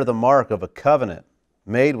all bear the mark of a covenant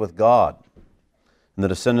made with God and the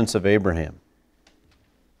descendants of Abraham.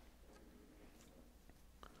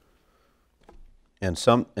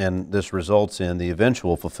 And this results in the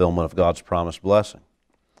eventual fulfillment of God's promised blessing.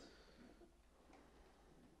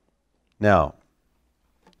 Now,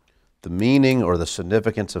 the meaning or the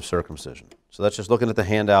significance of circumcision. So that's just looking at the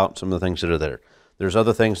handout, some of the things that are there. There's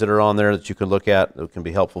other things that are on there that you can look at that can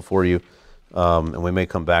be helpful for you. And we may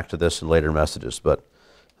come back to this in later messages. But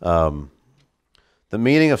the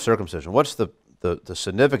meaning of circumcision. What's the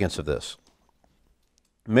significance of this?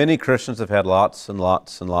 Many Christians have had lots and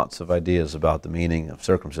lots and lots of ideas about the meaning of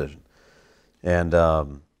circumcision and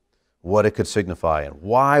what it could signify and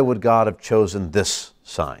why would God have chosen this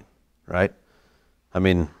sign, right? I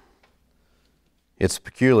mean, it's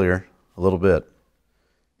peculiar a little bit.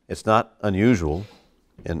 It's not unusual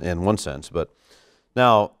in one sense, but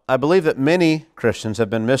now, I believe that many Christians have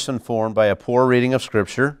been misinformed by a poor reading of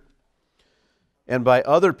Scripture and by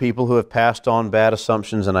other people who have passed on bad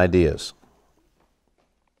assumptions and ideas.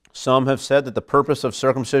 Some have said that the purpose of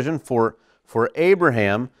circumcision for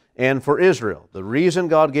Abraham and for Israel, the reason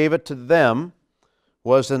God gave it to them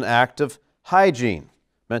was an act of hygiene,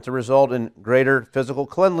 meant to result in greater physical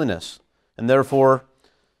cleanliness, and therefore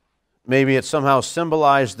maybe it somehow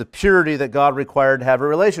symbolized the purity that God required to have a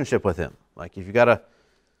relationship with Him. Like if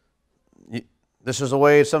this is a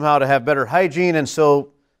way somehow to have better hygiene, and so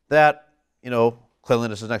that,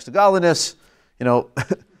 cleanliness is next to godliness,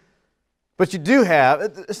 But you do have,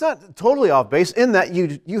 it's not totally off base in that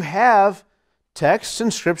you have texts in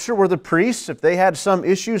Scripture where the priests, if they had some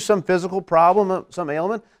issue, some physical problem, some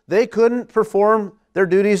ailment, they couldn't perform their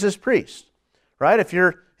duties as priests, right? If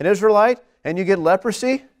you're an Israelite and you get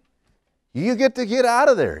leprosy, you get to get out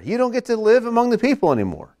of there. You don't get to live among the people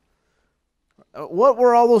anymore. What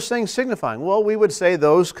were all those things signifying? Well, we would say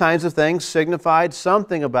those kinds of things signified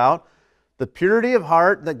something about the purity of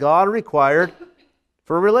heart that God required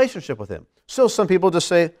for a relationship with Him. So some people just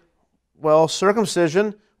say, well,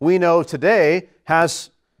 circumcision, we know today, has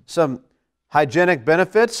some hygienic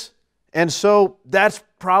benefits, and so that's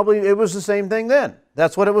probably, it was the same thing then.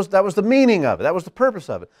 That's what it was, that was the meaning of it, that was the purpose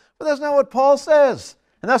of it. But that's not what Paul says,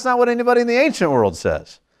 and that's not what anybody in the ancient world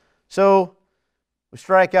says. So we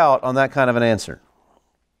strike out on that kind of an answer.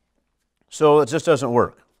 So it just doesn't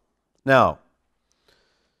work. Now,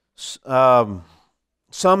 some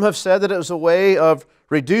have said that it was a way of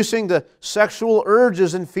reducing the sexual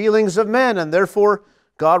urges and feelings of men, and therefore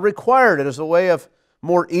God required it as a way of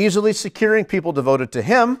more easily securing people devoted to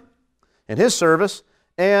Him and His service,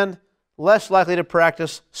 and less likely to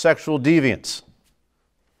practice sexual deviance.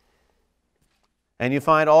 And you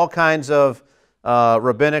find all kinds of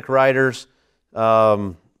rabbinic writers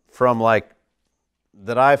from like,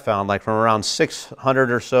 that I've found, like from around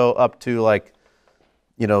 600 or so up to like,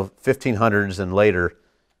 1500s and later,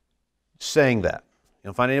 saying that. You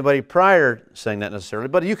don't find anybody prior saying that necessarily,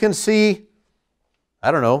 but you can see,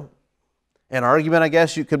 I don't know, an argument, I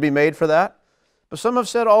guess, you could be made for that. But some have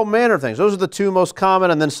said all manner of things. Those are the two most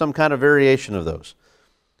common, and then some kind of variation of those.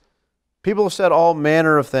 People have said all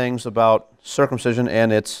manner of things about circumcision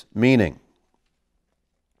and its meaning.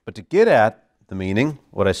 But to get at the meaning,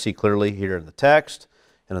 what I see clearly here in the text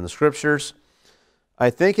and in the Scriptures, I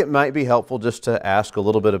think it might be helpful just to ask a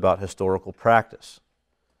little bit about historical practice.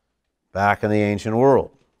 Back in the ancient world,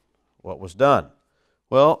 what was done?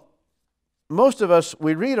 Well, most of us,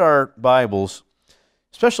 we read our Bibles,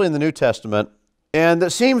 especially in the New Testament, and it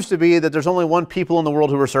seems to be that there's only one people in the world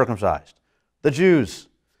who are circumcised, the Jews,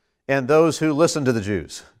 and those who listen to the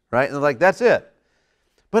Jews, right? And they're like, that's it.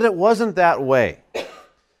 But it wasn't that way.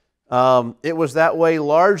 It was that way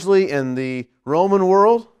largely in the Roman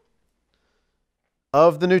world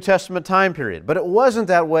of the New Testament time period, but it wasn't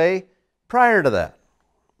that way prior to that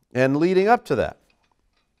and leading up to that.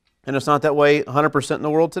 And it's not that way 100% in the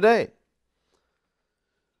world today.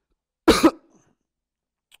 It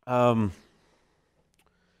can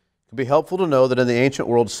be helpful to know that in the ancient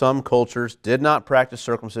world, some cultures did not practice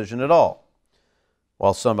circumcision at all,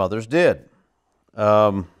 while some others did.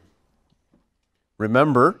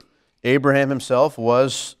 Remember, Abraham himself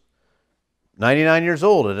was 99 years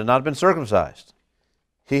old and had not been circumcised.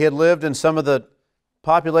 He had lived in some of the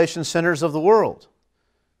population centers of the world.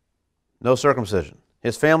 No circumcision.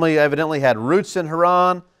 His family evidently had roots in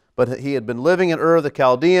Haran, but he had been living in Ur of the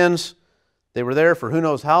Chaldeans. They were there for who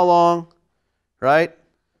knows how long, right?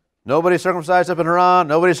 Nobody circumcised up in Haran,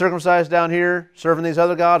 nobody circumcised down here, serving these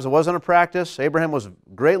other gods. It wasn't a practice. Abraham was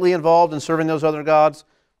greatly involved in serving those other gods.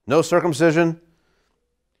 No circumcision.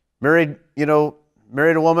 Married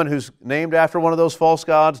a woman who's named after one of those false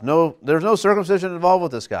gods. No, there's no circumcision involved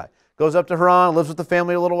with this guy. Goes up to Haran, lives with the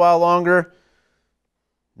family a little while longer.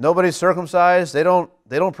 Nobody's circumcised. They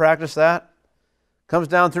don't practice that. Comes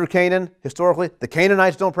down through Canaan. Historically, the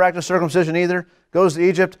Canaanites don't practice circumcision either. Goes to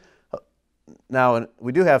Egypt. Now,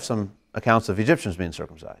 we do have some accounts of Egyptians being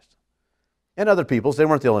circumcised. And other peoples. They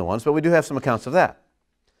weren't the only ones, but we do have some accounts of that.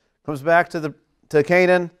 Comes back to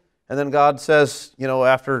Canaan, and then God says,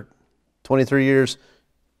 after 23 years,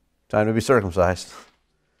 time to be circumcised.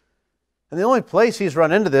 And the only place he's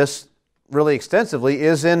run into this really extensively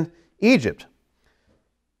is in Egypt.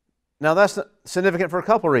 Now that's significant for a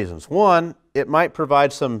couple reasons. One, it might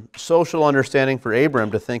provide some social understanding for Abram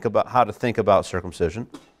to think about how to think about circumcision.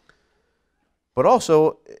 But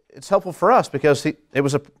also, it's helpful for us because it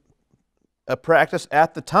was a practice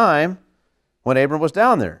at the time when Abram was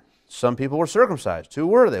down there. Some people were circumcised. Who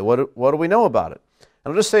were they? What do we know about it?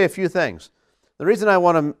 And I'll just say a few things. The reason I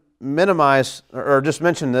want to minimize or just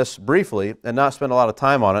mention this briefly and not spend a lot of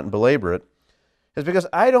time on it and belabor it is because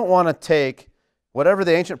I don't want to take whatever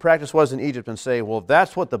the ancient practice was in Egypt and say, well,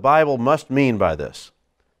 that's what the Bible must mean by this.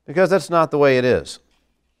 Because that's not the way it is.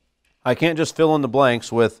 I can't just fill in the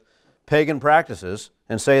blanks with pagan practices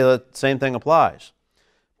and say that the same thing applies.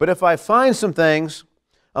 But if I find some things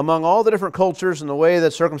among all the different cultures and the way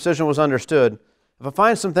that circumcision was understood, if I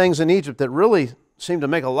find some things in Egypt that really seem to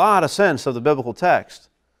make a lot of sense of the biblical text,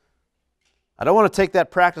 I don't want to take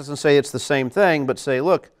that practice and say it's the same thing, but say,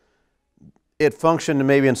 look, it functioned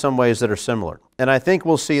maybe in some ways that are similar. And I think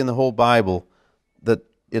we'll see in the whole Bible that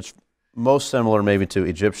it's most similar maybe to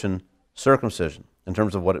Egyptian circumcision in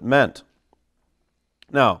terms of what it meant.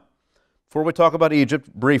 Now, before we talk about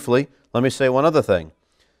Egypt briefly, let me say one other thing.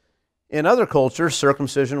 In other cultures,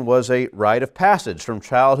 circumcision was a rite of passage from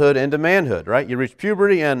childhood into manhood, right? You reach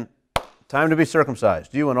puberty and time to be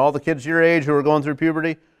circumcised. You and all the kids your age who are going through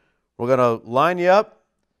puberty, we're going to line you up,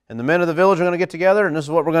 and the men of the village are going to get together, and this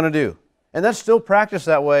is what we're going to do. And that's still practiced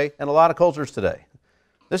that way in a lot of cultures today.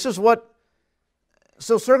 This is what,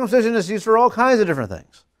 so circumcision is used for all kinds of different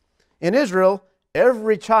things. In Israel,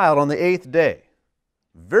 every child on the 8th day,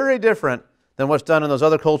 very different than what's done in those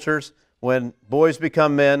other cultures when boys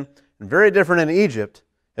become men, and very different in Egypt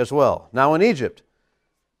as well. Now in Egypt,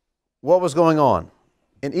 what was going on?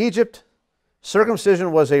 In Egypt,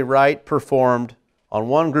 circumcision was a rite performed on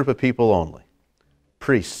one group of people only,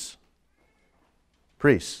 priests.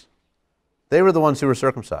 Priests. They were the ones who were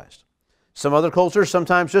circumcised. Some other cultures,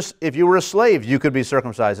 sometimes just if you were a slave, you could be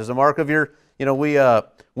circumcised as a mark of your,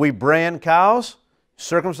 we brand cows,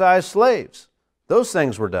 circumcised slaves. Those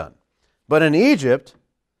things were done. But in Egypt,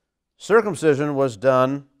 circumcision was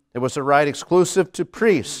done, it was a rite exclusive to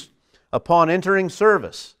priests upon entering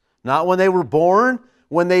service. Not when they were born,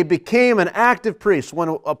 when they became an active priest,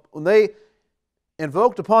 when they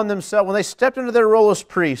invoked upon themselves, when they stepped into their role as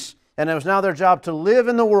priests, and it was now their job to live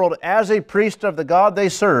in the world as a priest of the God they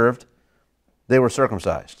served, they were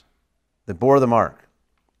circumcised. They bore the mark.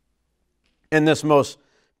 In this most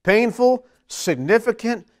painful,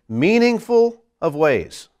 significant, meaningful of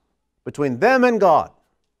ways, between them and God,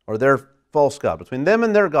 or their false God, between them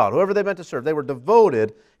and their God, whoever they meant to serve, they were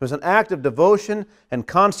devoted. It was an act of devotion and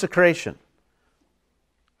consecration.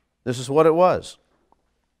 This is what it was.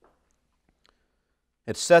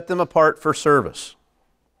 It set them apart for service.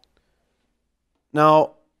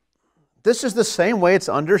 Now, this is the same way it's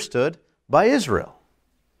understood by Israel,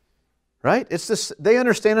 right? It's this, they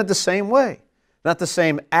understand it the same way. Not the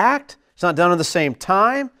same act. It's not done at the same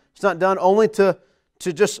time. It's not done only to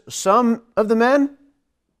just some of the men,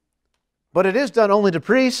 but it is done only to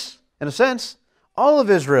priests, in a sense. All of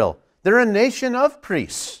Israel, they're a nation of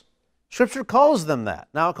priests. Scripture calls them that.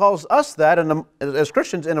 Now it calls us that as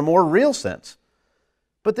Christians in a more real sense.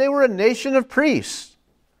 But they were a nation of priests.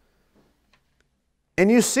 And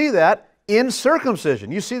you see that in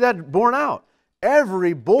circumcision. You see that borne out.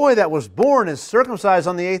 Every boy that was born is circumcised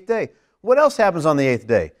on the 8th day. What else happens on the 8th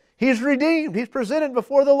day? He's redeemed. He's presented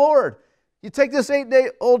before the Lord. You take this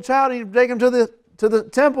 8-day-old child and you take him to the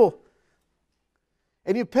temple.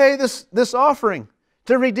 And you pay this offering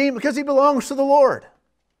to redeem because he belongs to the Lord.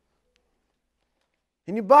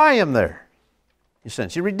 And you buy him there. In a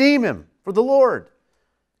sense, you redeem him for the Lord.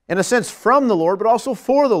 In a sense, from the Lord, but also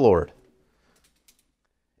for the Lord.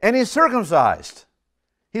 And he's circumcised.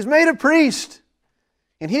 He's made a priest.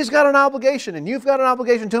 And he's got an obligation, and you've got an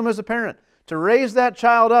obligation to him as a parent, to raise that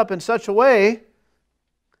child up in such a way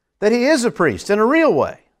that he is a priest in a real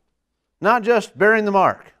way, not just bearing the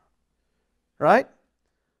mark. Right?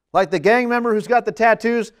 Like the gang member who's got the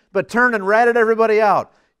tattoos, but turned and ratted everybody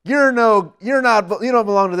out. You don't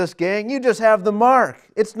belong to this gang. You just have the mark.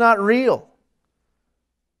 It's not real.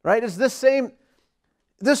 Right? It's this same,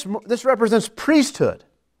 this represents priesthood.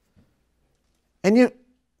 And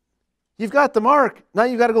you've got the mark. Now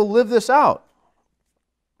you've got to go live this out.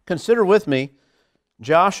 Consider with me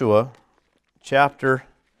Joshua chapter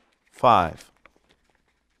 5.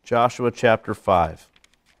 Joshua chapter 5.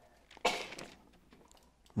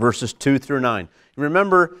 Verses 2 through 9. You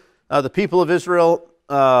remember the people of Israel,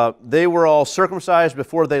 they were all circumcised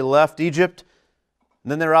before they left Egypt.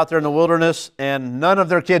 And then they were out there in the wilderness, and none of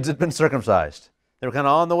their kids had been circumcised. They were kind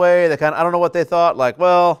of on the way. I don't know what they thought. Like,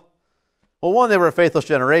 well, one, they were a faithless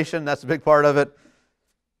generation. That's a big part of it.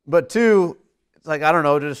 But two, it's like, I don't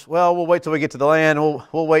know, we'll wait till we get to the land.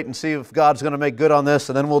 We'll wait and see if God's going to make good on this,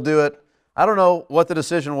 and then we'll do it. I don't know what the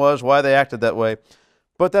decision was, why they acted that way.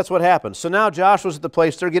 But that's what happened. So now Joshua's at the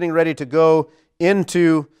place. They're getting ready to go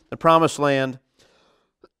into the promised land.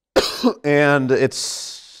 And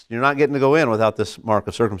you're not getting to go in without this mark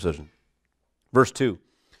of circumcision. Verse 2.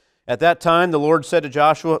 At that time the Lord said to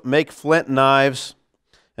Joshua, make flint knives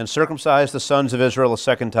and circumcise the sons of Israel a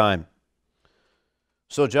second time.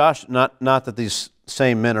 So not that these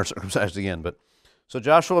same men are circumcised again, but so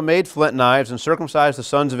Joshua made flint knives and circumcised the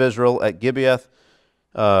sons of Israel at Gibeath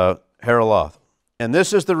Haraloth. And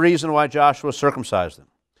this is the reason why Joshua circumcised them.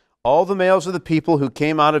 All the males of the people who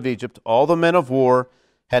came out of Egypt, all the men of war,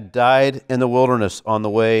 had died in the wilderness on the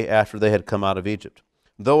way after they had come out of Egypt.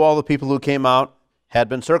 Though all the people who came out had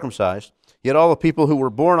been circumcised, yet all the people who were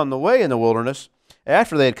born on the way in the wilderness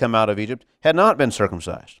after they had come out of Egypt had not been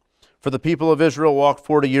circumcised. For the people of Israel walked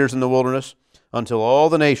 40 years in the wilderness until all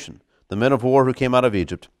the nation, the men of war who came out of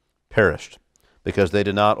Egypt, perished, because they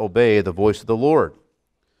did not obey the voice of the Lord.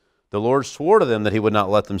 The Lord swore to them that he would not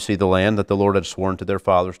let them see the land that the Lord had sworn to their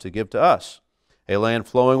fathers to give to us, a land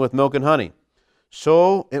flowing with milk and honey.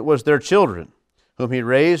 So it was their children, whom he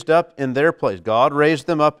raised up in their place. God raised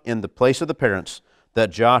them up in the place of the parents,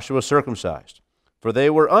 that Joshua circumcised. For they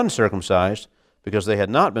were uncircumcised, because they had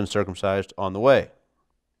not been circumcised on the way.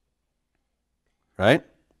 Right?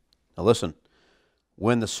 Now listen.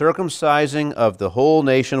 When the circumcising of the whole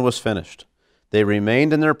nation was finished, they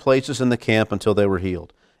remained in their places in the camp until they were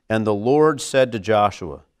healed. And the Lord said to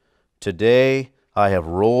Joshua, "Today I have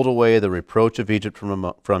rolled away the reproach of Egypt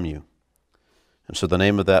from you." And so the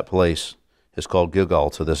name of that place is called Gilgal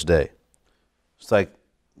to this day. It's like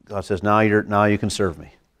God says, now you can serve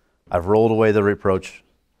me. I've rolled away the reproach,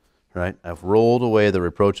 right? I've rolled away the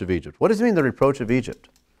reproach of Egypt. What does he mean, the reproach of Egypt?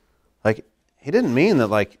 Like, he didn't mean that,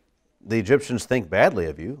 like, the Egyptians think badly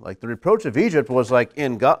of you. Like, the reproach of Egypt was like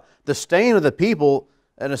in God, the stain of the people,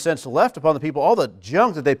 in a sense, left upon the people, all the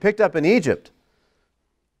junk that they picked up in Egypt.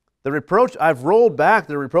 The reproach, I've rolled back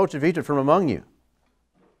the reproach of Egypt from among you.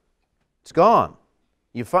 It's gone.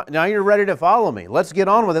 Now you're ready to follow me. Let's get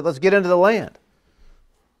on with it. Let's get into the land.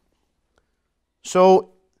 So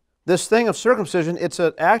this thing of circumcision, it's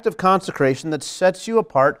an act of consecration that sets you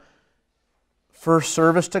apart for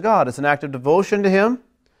service to God. It's an act of devotion to Him,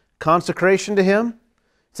 consecration to Him.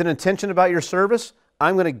 It's an intention about your service.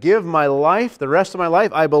 I'm going to give my life, the rest of my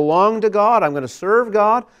life. I belong to God. I'm going to serve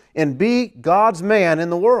God and be God's man in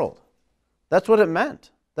the world. That's what it meant.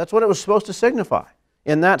 That's what it was supposed to signify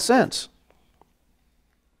in that sense.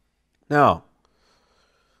 Now,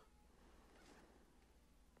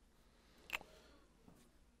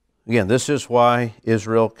 again, this is why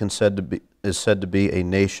Israel is said to be a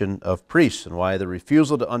nation of priests, and why the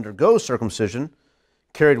refusal to undergo circumcision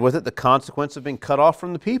carried with it the consequence of being cut off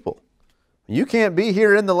from the people. You can't be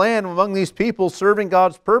here in the land among these people serving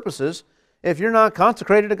God's purposes if you're not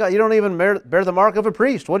consecrated to God. You don't even bear the mark of a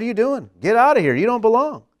priest. What are you doing? Get out of here. You don't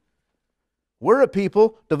belong. We're a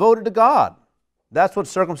people devoted to God. That's what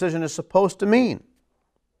circumcision is supposed to mean.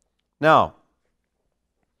 Now,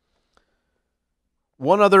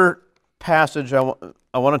 one other passage I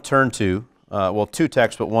want to turn to, two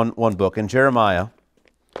texts, but one book, in Jeremiah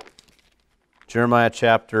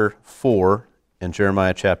chapter 4 and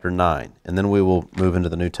Jeremiah chapter 9, and then we will move into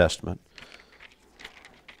the New Testament.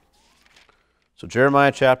 So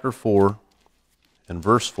Jeremiah chapter 4 and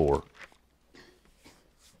verse 4.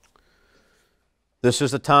 This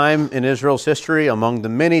is a time in Israel's history, among the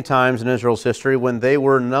many times in Israel's history, when they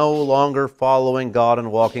were no longer following God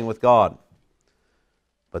and walking with God.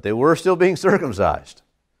 But they were still being circumcised,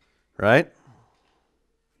 right?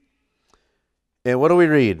 And what do we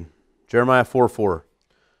read? Jeremiah 4:4.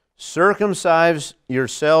 Circumcise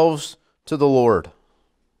yourselves to the Lord.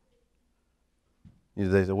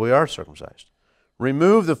 They say, we are circumcised.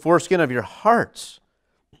 Remove the foreskin of your hearts,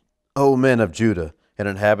 O men of Judah and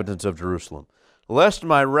inhabitants of Jerusalem, lest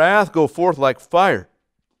my wrath go forth like fire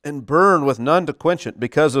and burn with none to quench it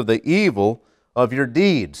because of the evil of your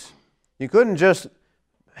deeds. You couldn't just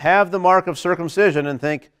have the mark of circumcision and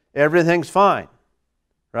think everything's fine,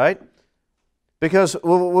 right? Because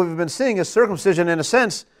what we've been seeing is circumcision, in a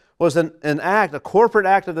sense, was an act, a corporate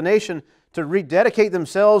act of the nation to rededicate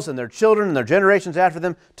themselves and their children and their generations after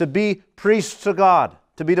them to be priests to God,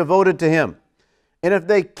 to be devoted to Him. And if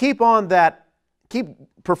they keep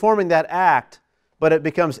performing that act, but it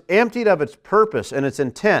becomes emptied of its purpose and its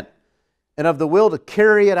intent and of the will to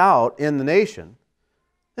carry it out in the nation,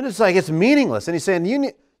 then it's like it's meaningless. And he's saying,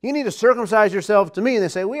 you need to circumcise yourself to me. And they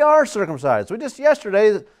say, we are circumcised. We just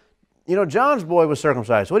yesterday, John's boy was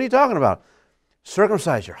circumcised. What are you talking about?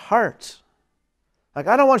 Circumcise your hearts. Like,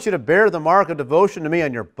 I don't want you to bear the mark of devotion to me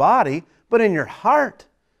on your body, but in your heart.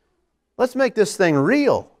 Let's make this thing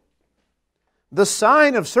real. The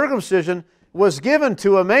sign of circumcision was given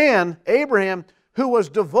to a man, Abraham, who was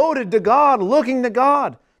devoted to God, looking to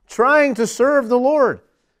God, trying to serve the Lord,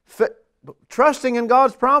 trusting in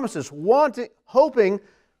God's promises, hoping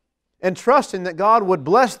and trusting that God would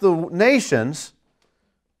bless the nations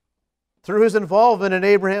through his involvement in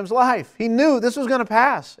Abraham's life. He knew this was going to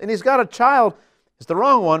pass. And he's got a child. It's the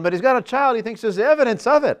wrong one, but he's got a child he thinks is evidence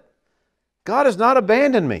of it. God has not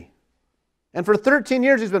abandoned me. And for 13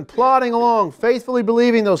 years he's been plodding along, faithfully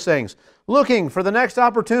believing those things, looking for the next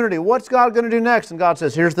opportunity. What's God going to do next? And God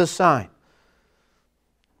says, here's this sign.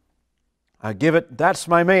 I give it, that's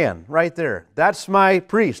my man right there. That's my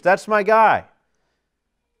priest. That's my guy.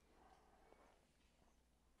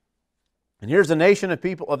 And here's a nation of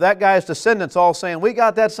people, of that guy's descendants, all saying, we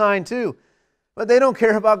got that sign too. But they don't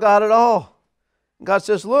care about God at all. And God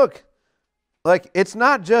says, look, like, it's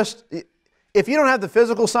not just, if you don't have the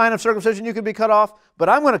physical sign of circumcision, you could be cut off, but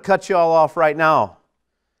I'm going to cut you all off right now.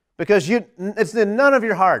 Because it's in none of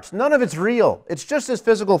your hearts. None of it's real. It's just this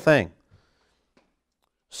physical thing.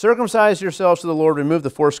 Circumcise yourselves to the Lord, remove the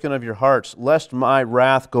foreskin of your hearts, lest my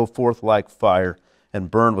wrath go forth like fire and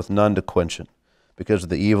burn with none to quench it, because of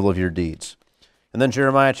the evil of your deeds. And then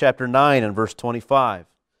Jeremiah chapter 9 and verse 25.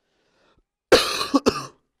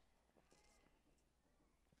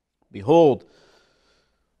 Behold,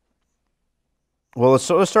 well,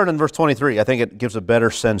 let's start in verse 23. I think it gives a better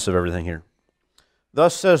sense of everything here.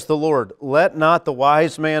 Thus says the Lord, let not the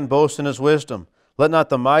wise man boast in his wisdom. Let not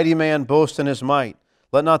the mighty man boast in his might.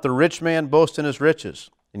 Let not the rich man boast in his riches.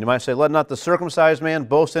 And you might say, let not the circumcised man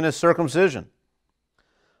boast in his circumcision.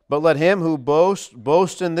 But let him who boasts,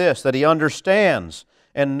 boast in this, that he understands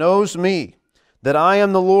and knows me, that I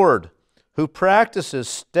am the Lord, who practices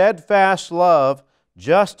steadfast love,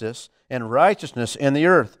 justice, and righteousness in the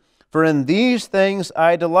earth. For in these things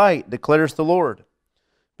I delight, declares the Lord.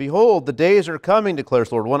 Behold, the days are coming, declares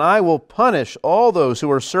the Lord, when I will punish all those who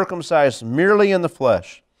are circumcised merely in the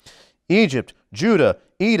flesh. Egypt, Judah,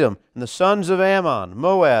 Edom, and the sons of Ammon,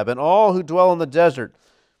 Moab, and all who dwell in the desert,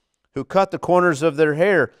 who cut the corners of their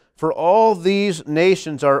hair, for all these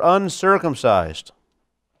nations are uncircumcised.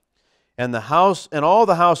 And all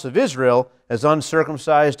the house of Israel is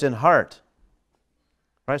uncircumcised in heart.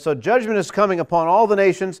 Right? So judgment is coming upon all the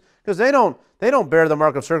nations because they don't bear the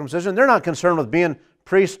mark of circumcision. They're not concerned with being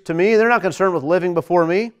priests to me. They're not concerned with living before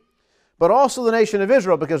me. But also the nation of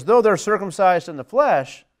Israel, because though they're circumcised in the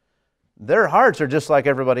flesh, their hearts are just like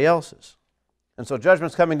everybody else's. And so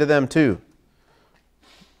judgment's coming to them too.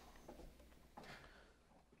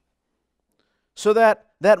 So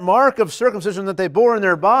that mark of circumcision that they bore in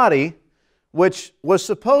their body, which was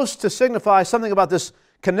supposed to signify something about this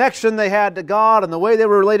connection they had to God and the way they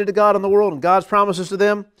were related to God in the world and God's promises to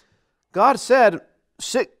them, God said,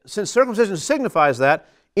 since circumcision signifies that,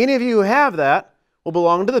 any of you who have that will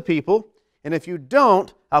belong to the people, and if you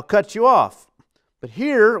don't, I'll cut you off. But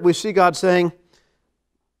here we see God saying,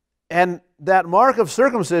 and that mark of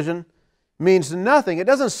circumcision means nothing. It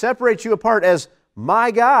doesn't separate you apart as my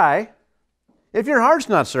guy if your heart's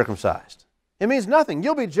not circumcised. It means nothing.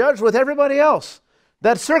 You'll be judged with everybody else.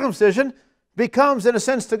 That circumcision becomes, in a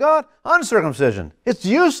sense to God, uncircumcision. It's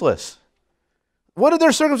useless. What did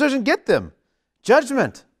their circumcision get them?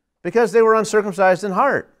 Judgment, because they were uncircumcised in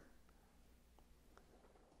heart.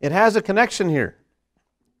 It has a connection here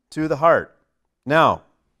to the heart. Now,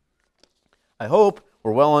 I hope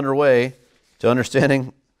we're well underway to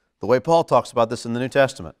understanding the way Paul talks about this in the New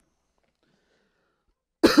Testament.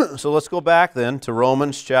 So let's go back then to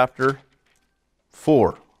Romans chapter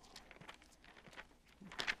 4.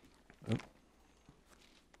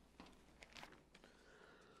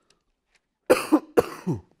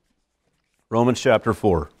 Romans chapter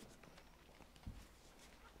 4.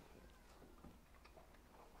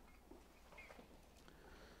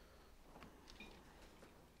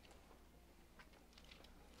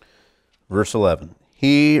 Verse 11.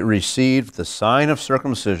 He received the sign of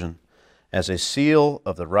circumcision as a seal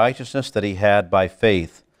of the righteousness that he had by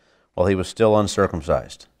faith while he was still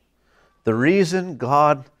uncircumcised. The reason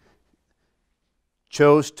God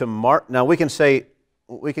chose to mark... Now we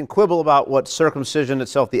can quibble about what circumcision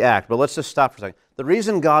itself, the act, but let's just stop for a second. The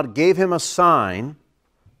reason God gave him a sign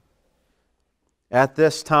at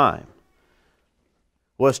this time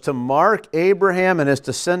was to mark Abraham and his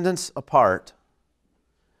descendants apart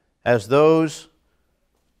as those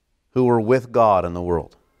who were with God in the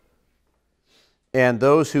world, and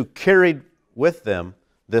those who carried with them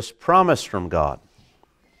this promise from God.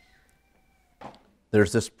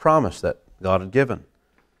 There's this promise that God had given,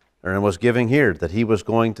 and was giving here, that they were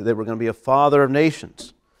going to be a father of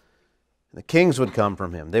nations. The kings would come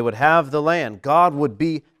from him. They would have the land. God would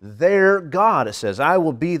be their God. It says,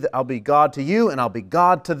 I'll be God to you, and I'll be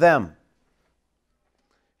God to them.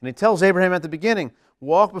 And he tells Abraham at the beginning,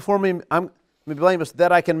 walk before me, I'm blameless,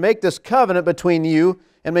 that I can make this covenant between you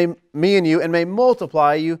and me and you, and may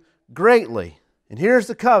multiply you greatly. And here's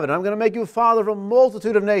the covenant. I'm going to make you a father of a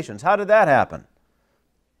multitude of nations. How did that happen?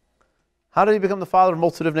 How did he become the father of a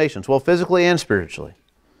multitude of nations? Well, physically and spiritually.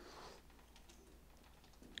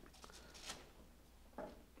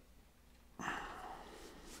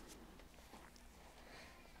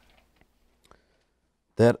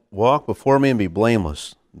 That walk before me and be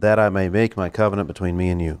blameless, that I may make my covenant between me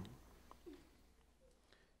and you.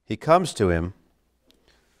 He comes to him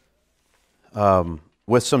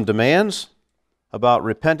with some demands about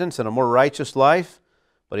repentance and a more righteous life,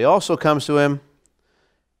 but he also comes to him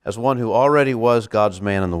as one who already was God's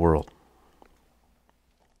man in the world.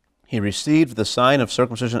 He received the sign of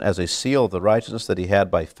circumcision as a seal of the righteousness that he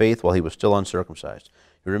had by faith while he was still uncircumcised.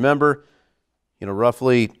 You remember,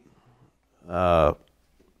 roughly, 20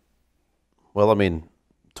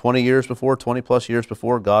 years before, 20 plus years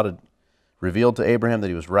before, God had revealed to Abraham that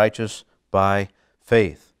he was righteous by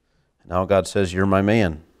faith. And now God says, you're my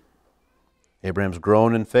man. Abraham's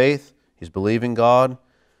grown in faith. He's believing God,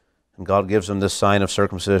 and God gives him this sign of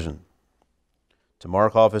circumcision to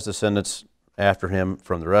mark off his descendants after him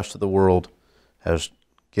from the rest of the world as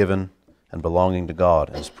given and belonging to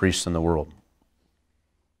God as priests in the world.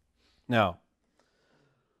 Now,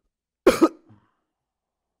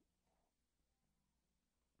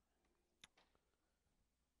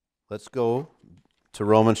 let's go to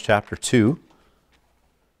Romans chapter 2,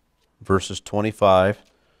 verses 25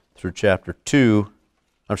 through chapter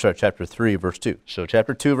 3, verse 2. So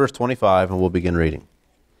chapter 2, verse 25, and we'll begin reading.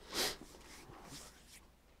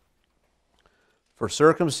 For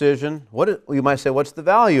circumcision, you might say, what's the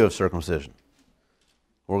value of circumcision?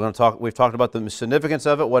 We've talked about the significance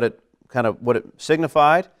of it, what it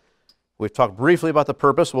signified. We've talked briefly about the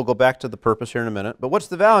purpose. We'll go back to the purpose here in a minute. But what's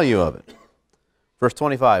the value of it? Verse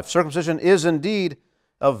 25, circumcision is indeed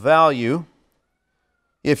of value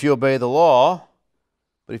if you obey the law,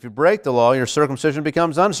 but if you break the law, your circumcision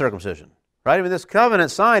becomes uncircumcision. Right? I mean, this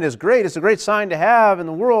covenant sign is great. It's a great sign to have in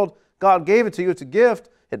the world. God gave it to you. It's a gift.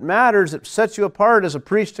 It matters. It sets you apart as a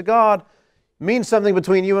priest to God. It means something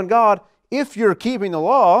between you and God if you're keeping the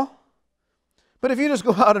law. But if you just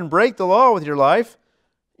go out and break the law with your life,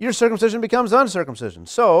 your circumcision becomes uncircumcision.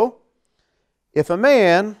 So, if a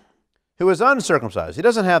man who is uncircumcised, he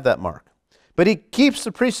doesn't have that mark, but he keeps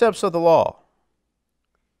the precepts of the law,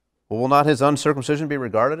 well, will not his uncircumcision be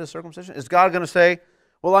regarded as circumcision? Is God going to say,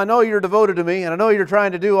 well, I know you're devoted to me, and I know you're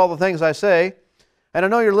trying to do all the things I say, and I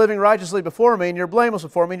know you're living righteously before me, and you're blameless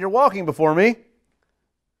before me, and you're walking before me,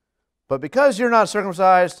 but because you're not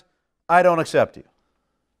circumcised, I don't accept you.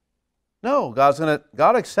 No,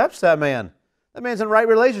 God accepts that man. That man's in right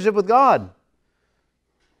relationship with God.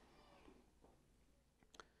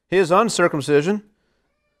 His uncircumcision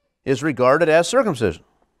is regarded as circumcision.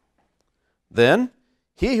 Then,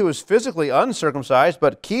 he who is physically uncircumcised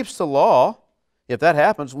but keeps the law, if that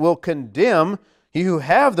happens, will condemn you who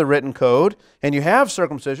have the written code and you have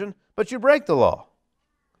circumcision, but you break the law.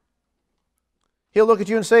 He'll look at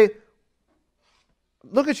you and say,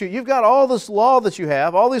 look at you, you've got all this law that you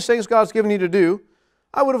have, all these things God's given you to do.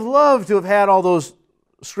 I would have loved to have had all those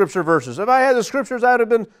scripture verses. If I had the scriptures, I would have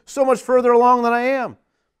been so much further along than I am.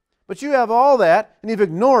 But you have all that, and you've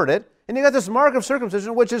ignored it, and you got this mark of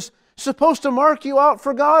circumcision, which is supposed to mark you out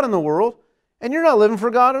for God in the world, and you're not living for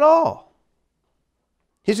God at all.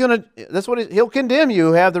 He'll condemn you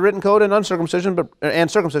who have the written code and circumcision,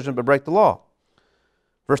 but break the law.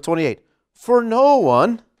 Verse 28. For no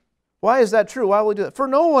one, why is that true? Why will we do that? For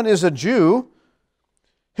no one is a Jew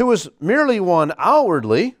who is merely one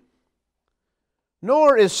outwardly,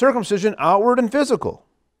 nor is circumcision outward and physical.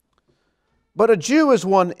 But a Jew is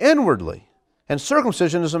one inwardly, and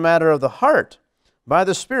circumcision is a matter of the heart, by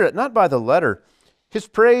the Spirit, not by the letter. His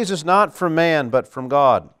praise is not from man, but from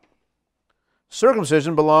God.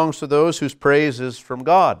 Circumcision belongs to those whose praise is from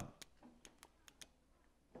God.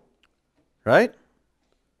 Right?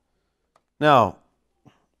 Now,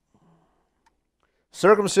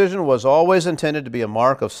 circumcision was always intended to be a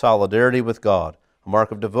mark of solidarity with God, a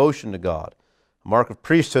mark of devotion to God, a mark of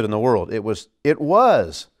priesthood in the world. It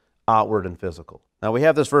was outward and physical. Now we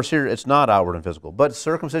have this verse here, it's not outward and physical, but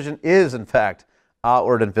circumcision is in fact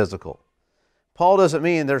outward and physical. Paul doesn't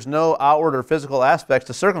mean there's no outward or physical aspects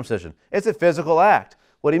to circumcision. It's a physical act.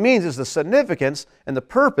 What he means is the significance and the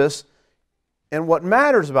purpose and what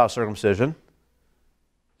matters about circumcision.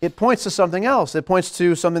 It points to something else. It points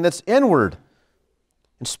to something that's inward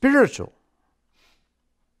and spiritual.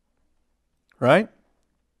 Right?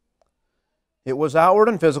 It was outward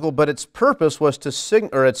and physical, but its purpose was to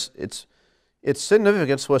its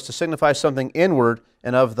significance was to signify something inward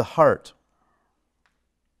and of the heart.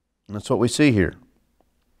 And that's what we see here.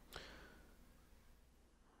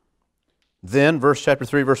 Then, chapter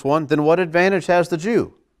 3, verse 1, then what advantage has the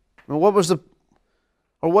Jew? I mean,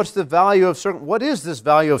 what's the value of what is this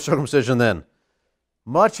value of circumcision then?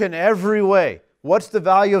 Much in every way. What's the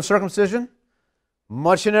value of circumcision?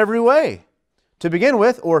 Much in every way. To begin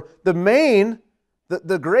with, or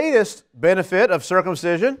the greatest benefit of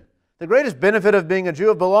circumcision, the greatest benefit of being a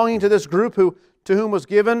Jew, of belonging to this group to whom was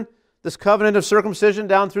given this covenant of circumcision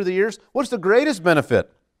down through the years, what's the greatest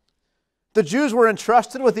benefit? The Jews were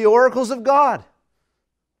entrusted with the oracles of God.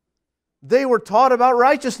 They were taught about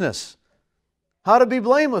righteousness, how to be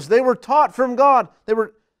blameless. They were taught from God.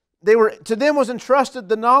 To them was entrusted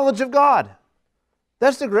the knowledge of God.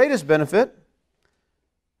 That's the greatest benefit.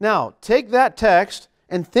 Now, take that text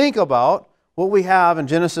and think about what we have in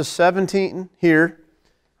Genesis 17 here,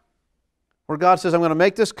 where God says, I'm going to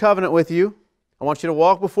make this covenant with you. I want you to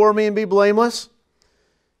walk before me and be blameless.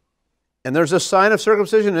 And there's a sign of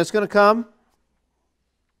circumcision, and it's going to come.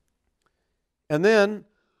 And then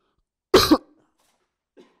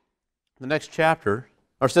The next chapter,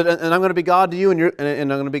 or said, and I'm going to be God to you, and I'm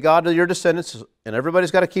going to be God to your descendants, and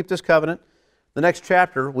everybody's got to keep this covenant. The next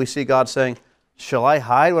chapter, we see God saying, shall I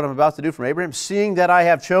hide what I'm about to do from Abraham, seeing that I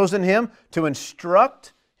have chosen him to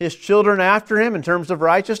instruct his children after him in terms of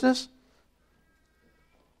righteousness?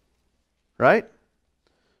 Right?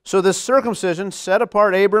 So this circumcision set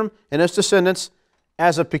apart Abram and his descendants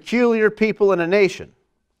as a peculiar people and a nation,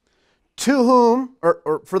 to whom,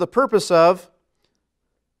 or for the purpose of,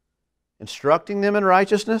 instructing them in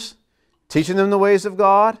righteousness, teaching them the ways of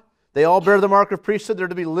God. They all bear the mark of priesthood. They're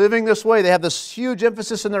to be living this way. They have this huge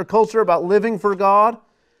emphasis in their culture about living for God.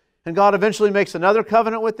 And God eventually makes another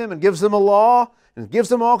covenant with them and gives them a law and gives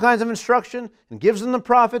them all kinds of instruction and gives them the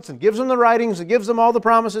prophets and gives them the writings and gives them all the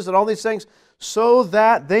promises and all these things so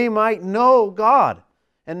that they might know God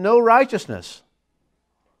and know righteousness.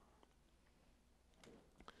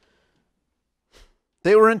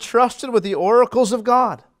 They were entrusted with the oracles of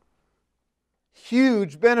God.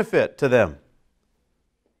 Huge benefit to them.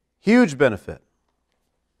 Huge benefit.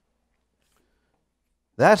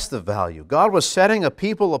 That's the value. God was setting a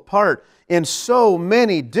people apart in so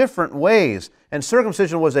many different ways, and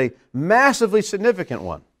circumcision was a massively significant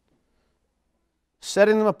one.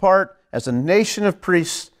 Setting them apart as a nation of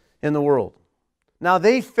priests in the world. Now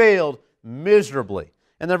they failed miserably.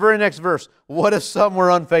 In the very next verse, what if some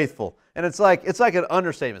were unfaithful? And it's like an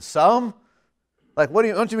understatement. Some? Like,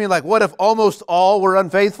 don't you mean like, what if almost all were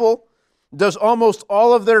unfaithful? Does almost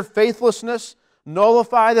all of their faithlessness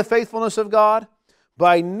nullify the faithfulness of God?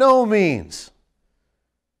 By no means.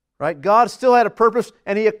 Right? God still had a purpose,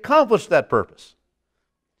 and He accomplished that purpose.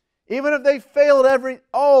 Even if they failed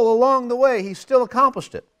all along the way, He still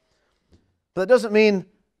accomplished it. But that doesn't mean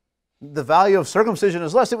the value of circumcision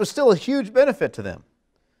is less. It was still a huge benefit to them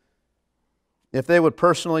if they would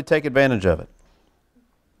personally take advantage of it.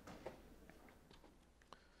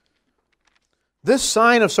 This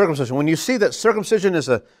sign of circumcision, when you see that circumcision is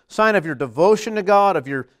a sign of your devotion to God, of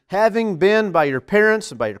your having been by your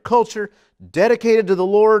parents and by your culture dedicated to the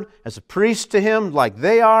Lord as a priest to Him like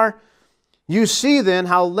they are, you see then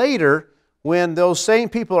how later, when those same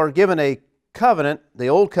people are given a covenant, the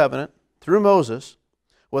old covenant, through Moses,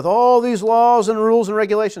 with all these laws and rules and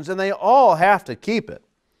regulations, and they all have to keep it,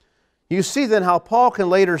 you see then how Paul can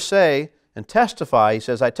later say and testify, he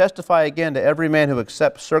says, I testify again to every man who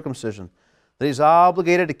accepts circumcision, that he's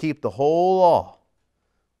obligated to keep the whole law.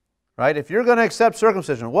 Right? If you're going to accept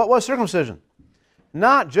circumcision, what was circumcision?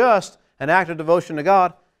 Not just an act of devotion to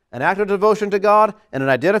God, an act of devotion to God and an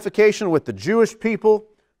identification with the Jewish people,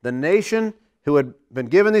 the nation who had been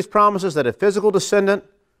given these promises that a physical descendant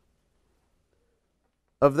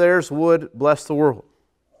of theirs would bless the world.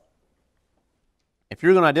 If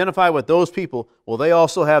you're going to identify with those people, well, they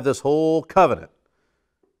also have this whole covenant,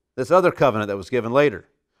 this other covenant that was given later,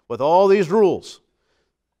 with all these rules.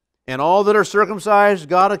 And all that are circumcised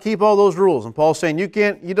got to keep all those rules. And Paul's saying you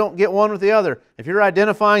don't get one with the other. If you're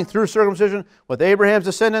identifying through circumcision with Abraham's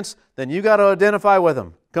descendants, then you got to identify with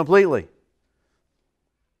them completely.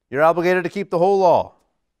 You're obligated to keep the whole law.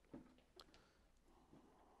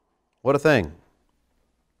 What a thing.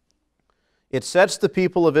 It sets the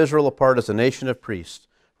people of Israel apart as a nation of priests,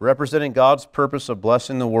 representing God's purpose of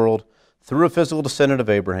blessing the world through a physical descendant of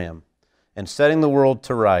Abraham, and setting the world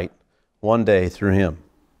to right one day through him.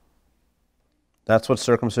 That's what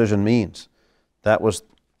circumcision means. That was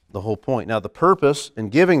the whole point. Now the purpose in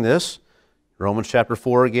giving this, Romans chapter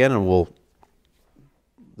 4 again, and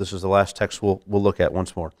this is the last text we'll look at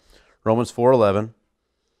once more. Romans 4:11.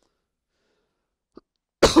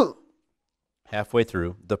 Halfway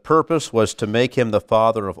through. The purpose was to make him the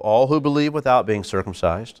father of all who believe without being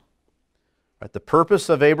circumcised. Right? The purpose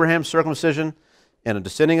of Abraham's circumcision and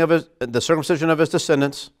the circumcision of his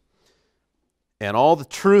descendants, and all the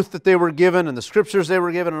truth that they were given, and the scriptures they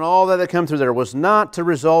were given, and all that come through there, was not to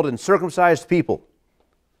result in circumcised people,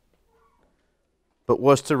 but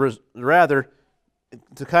was to rather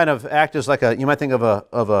to kind of act as like you might think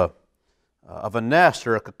of a nest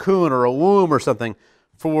or a cocoon or a womb or something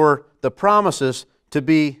for the promises to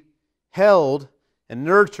be held and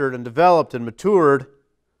nurtured and developed and matured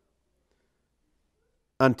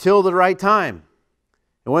until the right time.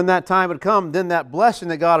 And when that time would come, then that blessing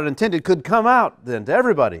that God had intended could come out then to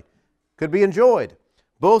everybody, could be enjoyed,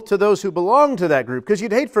 both to those who belong to that group, because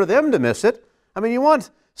you'd hate for them to miss it. I mean, you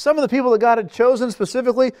want some of the people that God had chosen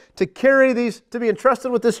specifically to carry these, to be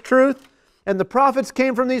entrusted with this truth, and the prophets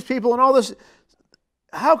came from these people and all this.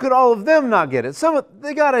 How could all of them not get it?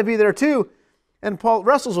 They got to be there too. And Paul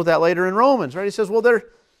wrestles with that later in Romans, right? He says, well,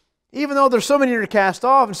 even though there's so many who are cast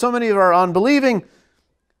off and so many are unbelieving,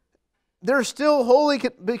 they're still holy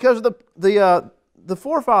because of the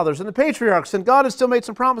forefathers and the patriarchs, and God has still made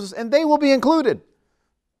some promises, and they will be included.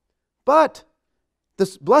 But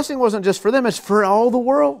this blessing wasn't just for them, it's for all the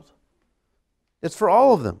world. It's for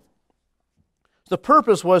all of them. The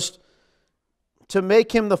purpose was to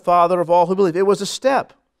make him the father of all who believe. It was a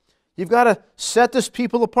step. You've got to set this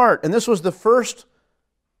people apart. And this was the first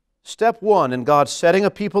step one in God setting a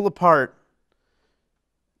people apart,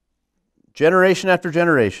 generation after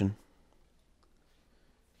generation,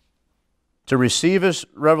 to receive His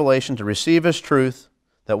revelation, to receive His truth,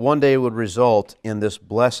 that one day would result in this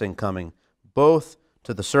blessing coming both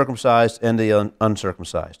to the circumcised and the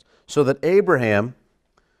uncircumcised, so that Abraham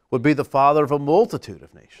would be the father of a multitude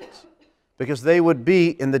of nations, because they would be,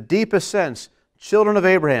 in the deepest sense, children of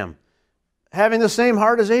Abraham, having the same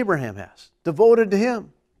heart as Abraham has, devoted to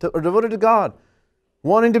Him, or devoted to God,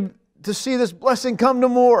 wanting to see this blessing come to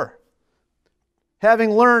more,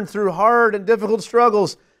 having learned through hard and difficult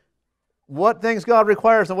struggles what things God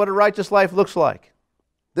requires and what a righteous life looks like.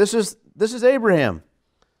 This is Abraham,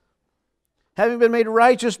 having been made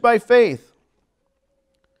righteous by faith,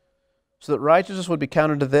 so that righteousness would be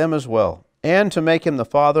counted to them as well, and to make him the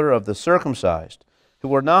father of the circumcised,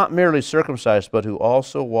 who are not merely circumcised, but who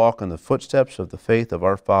also walk in the footsteps of the faith of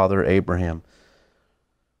our father Abraham,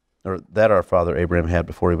 or that our father Abraham had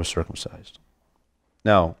before he was circumcised.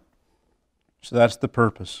 Now, so that's the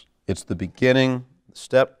purpose. It's the beginning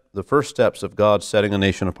step, the first steps of God setting a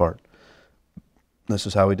nation apart. This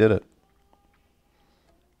is how He did it.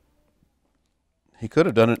 He could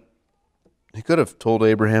have done it. He could have told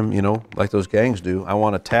Abraham, like those gangs do, I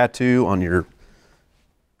want a tattoo on your,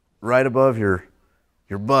 right above your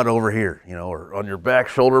butt over here, or on your back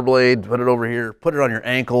shoulder blade, put it over here, put it on your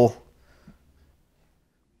ankle,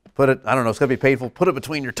 put it, I don't know, it's got to be painful, put it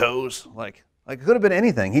between your toes. Like it could have been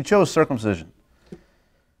anything. He chose circumcision.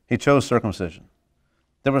 He chose circumcision.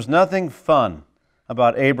 There was nothing fun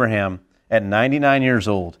about Abraham at 99 years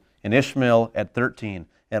old and Ishmael at 13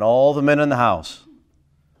 and all the men in the house.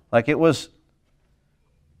 Like it was,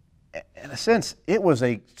 in a sense, it was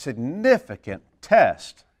a significant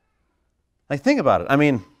test. Like think about it. I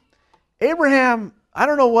mean, Abraham, I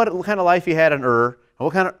don't know what kind of life he had in Ur, or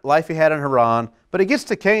what kind of life he had in Haran, but he gets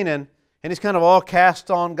to Canaan and he's kind of all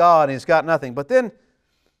cast on God and he's got nothing. But then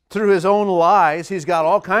through his own lies, he's got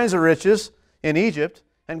all kinds of riches in Egypt,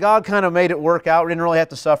 and God kind of made it work out. He didn't really have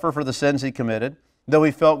to suffer for the sins he committed, though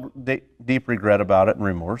he felt deep regret about it and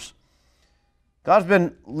remorse. God's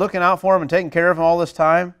been looking out for him and taking care of him all this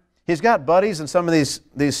time. He's got buddies in some of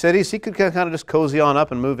these cities. He could kind of just cozy on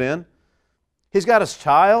up and move in. He's got his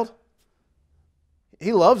child.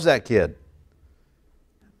 He loves that kid.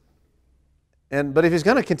 But if he's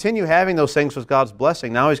going to continue having those things with God's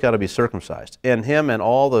blessing, now he's got to be circumcised. And him and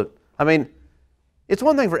all the, it's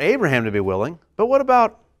one thing for Abraham to be willing, but what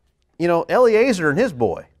about, Eliezer and his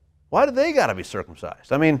boy? Why do they got to be circumcised?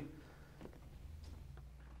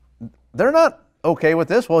 They're not okay with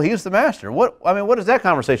this. Well, he's the master. What does that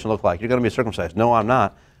conversation look like? You're going to be circumcised. No, I'm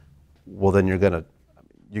not. Well, then you're going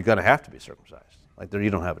to have to be circumcised. Like you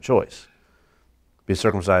don't have a choice. Be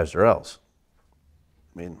circumcised or else.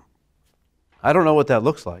 I don't know what that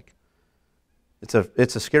looks like. It's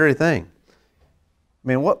a scary thing.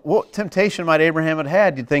 What temptation might Abraham have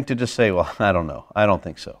had, you'd think, to just say, well, I don't know. I don't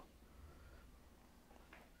think so.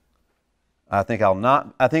 I think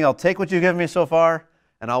I'll take what you've given me so far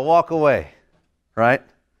and I'll walk away, right?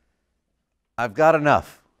 I've got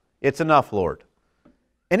enough. It's enough, Lord.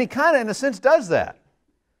 And he kind of, in a sense, does that,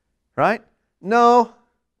 right? No,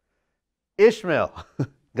 Ishmael.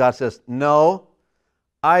 God says, no,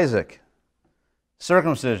 Isaac.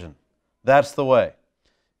 Circumcision. That's the way.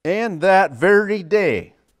 And that very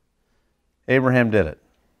day, Abraham did it.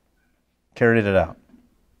 Carried it out.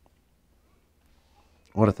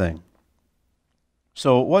 What a thing.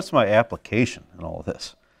 So what's my application in all of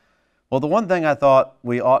this? Well, the one thing I thought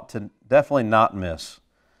we ought to definitely not miss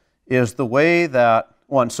is the way that,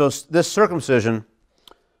 so this circumcision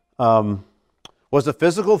was a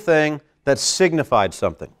physical thing that signified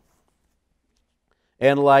something.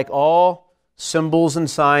 And like all symbols and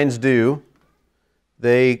signs do,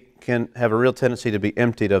 they can have a real tendency to be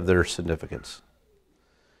emptied of their significance.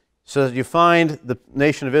 So that you find the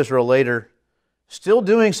nation of Israel later still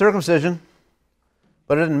doing circumcision,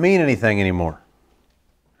 but it didn't mean anything anymore,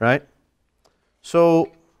 right?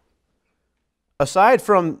 So aside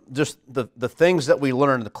from just the things that we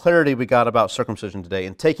learned, the clarity we got about circumcision today,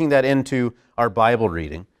 and taking that into our Bible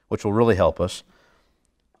reading, which will really help us,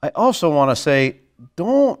 I also want to say,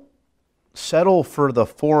 don't settle for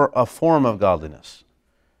a form of godliness,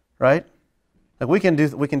 right? Like we can do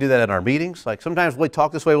that in our meetings. Like sometimes we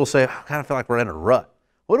talk this way, we'll say, I kind of feel like we're in a rut.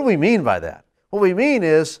 What do we mean by that? What we mean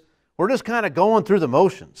is we're just kind of going through the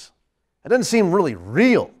motions. It doesn't seem really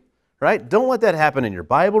real, right? Don't let that happen in your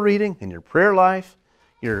Bible reading, in your prayer life,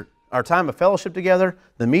 our time of fellowship together,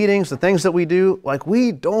 the meetings, the things that we do. Like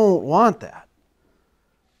we don't want that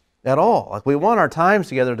at all. Like we want our times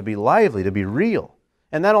together to be lively, to be real.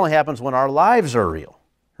 And that only happens when our lives are real,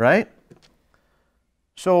 right?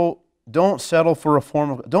 So don't settle for a form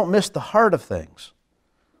of, don't miss the heart of things.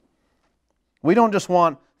 We don't just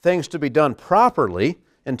want things to be done properly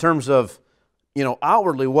in terms of,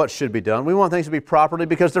 outwardly what should be done. We want things to be properly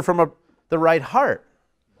because they're from the right heart.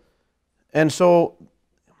 And so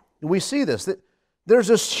we see this. There's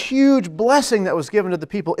this huge blessing that was given to the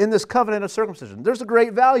people in this covenant of circumcision. There's a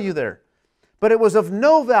great value there. But it was of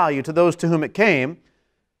no value to those to whom it came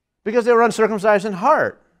because they were uncircumcised in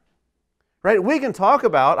heart. Right?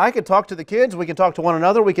 I could talk to the kids, we can talk to one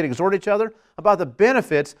another, we can exhort each other about the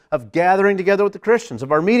benefits of gathering together with the Christians,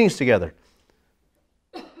 of our meetings together,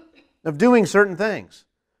 of doing certain things.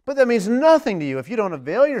 But that means nothing to you if you don't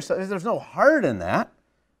avail yourself, if there's no heart in that.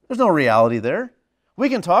 There's no reality there. We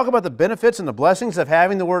can talk about the benefits and the blessings of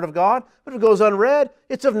having the Word of God, but if it goes unread,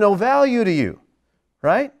 it's of no value to you.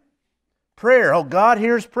 Right? Prayer. Oh, God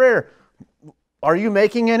hears prayer. Are you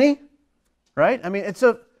making any? Right? I mean,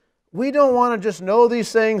 we don't want to just know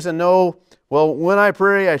these things and know, well, when I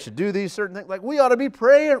pray, I should do these certain things. Like we ought to be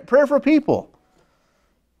prayer for people.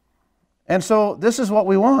 And so this is what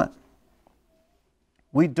we want.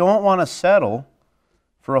 We don't want to settle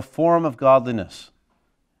for a form of godliness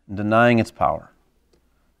and denying its power.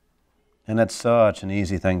 And that's such an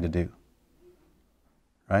easy thing to do.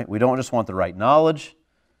 Right? We don't just want the right knowledge.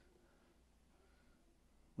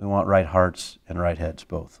 We want right hearts and right heads,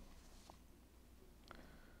 both.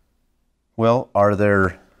 Well, are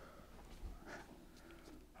there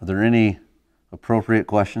any appropriate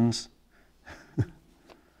questions?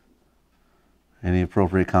 Any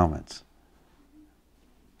appropriate comments?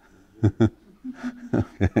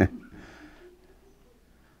 Okay.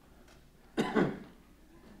 All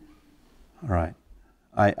right.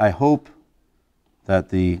 I hope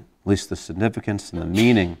that at least the significance and the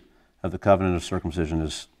meaning of the covenant of circumcision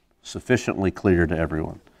is sufficiently clear to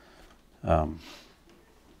everyone. All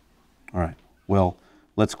right. Well,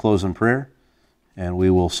 let's close in prayer, and we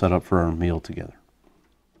will set up for our meal together.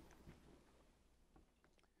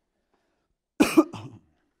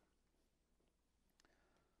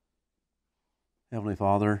 Heavenly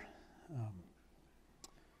Father,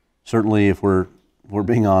 certainly if we're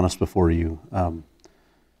being honest before you,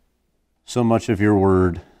 so much of your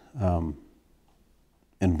word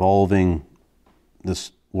involving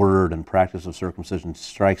this word and practice of circumcision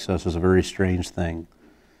strikes us as a very strange thing.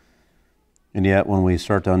 And yet when we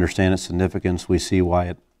start to understand its significance, we see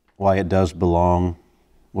why it does belong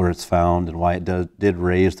where it's found and why it did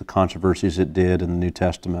raise the controversies it did in the New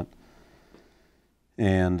Testament.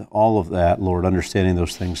 And all of that, Lord, understanding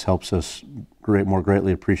those things helps us more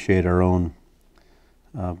greatly appreciate our own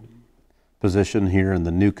position here in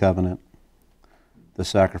the new covenant, the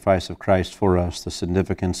sacrifice of Christ for us, the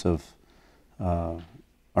significance of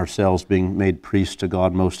ourselves being made priests to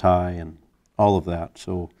God Most High, and all of that.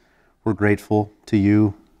 So we're grateful to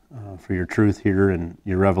you for your truth here and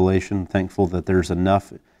your revelation, thankful that there's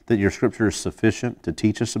enough, that your Scripture is sufficient to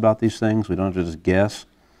teach us about these things. We don't have to just guess.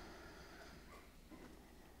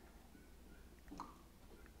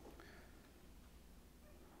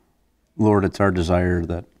 Lord, it's our desire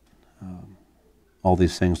that all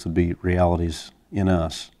these things would be realities in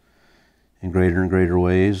us in greater and greater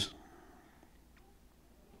ways.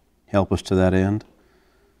 Help us to that end.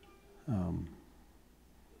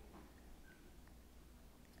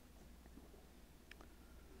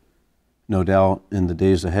 No doubt in the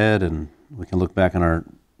days ahead, and we can look back on our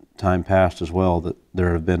time past as well, that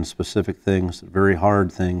there have been specific things, very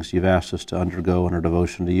hard things you've asked us to undergo in our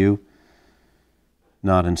devotion to you,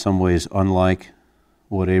 not in some ways unlike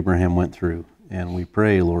what Abraham went through. And we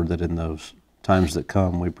pray, Lord, that in those times that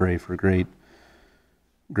come, we pray for great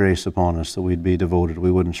grace upon us, that we'd be devoted, we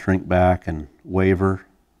wouldn't shrink back and waver,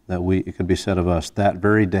 that it could be said of us, that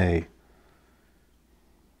very day,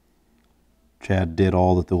 Chad did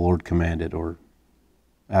all that the Lord commanded, or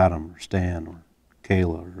Adam, or Stan, or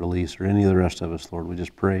Kayla, or Elise, or any of the rest of us, Lord. We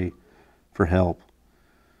just pray for help.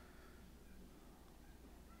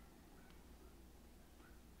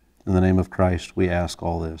 In the name of Christ, we ask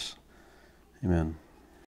all this. Amen.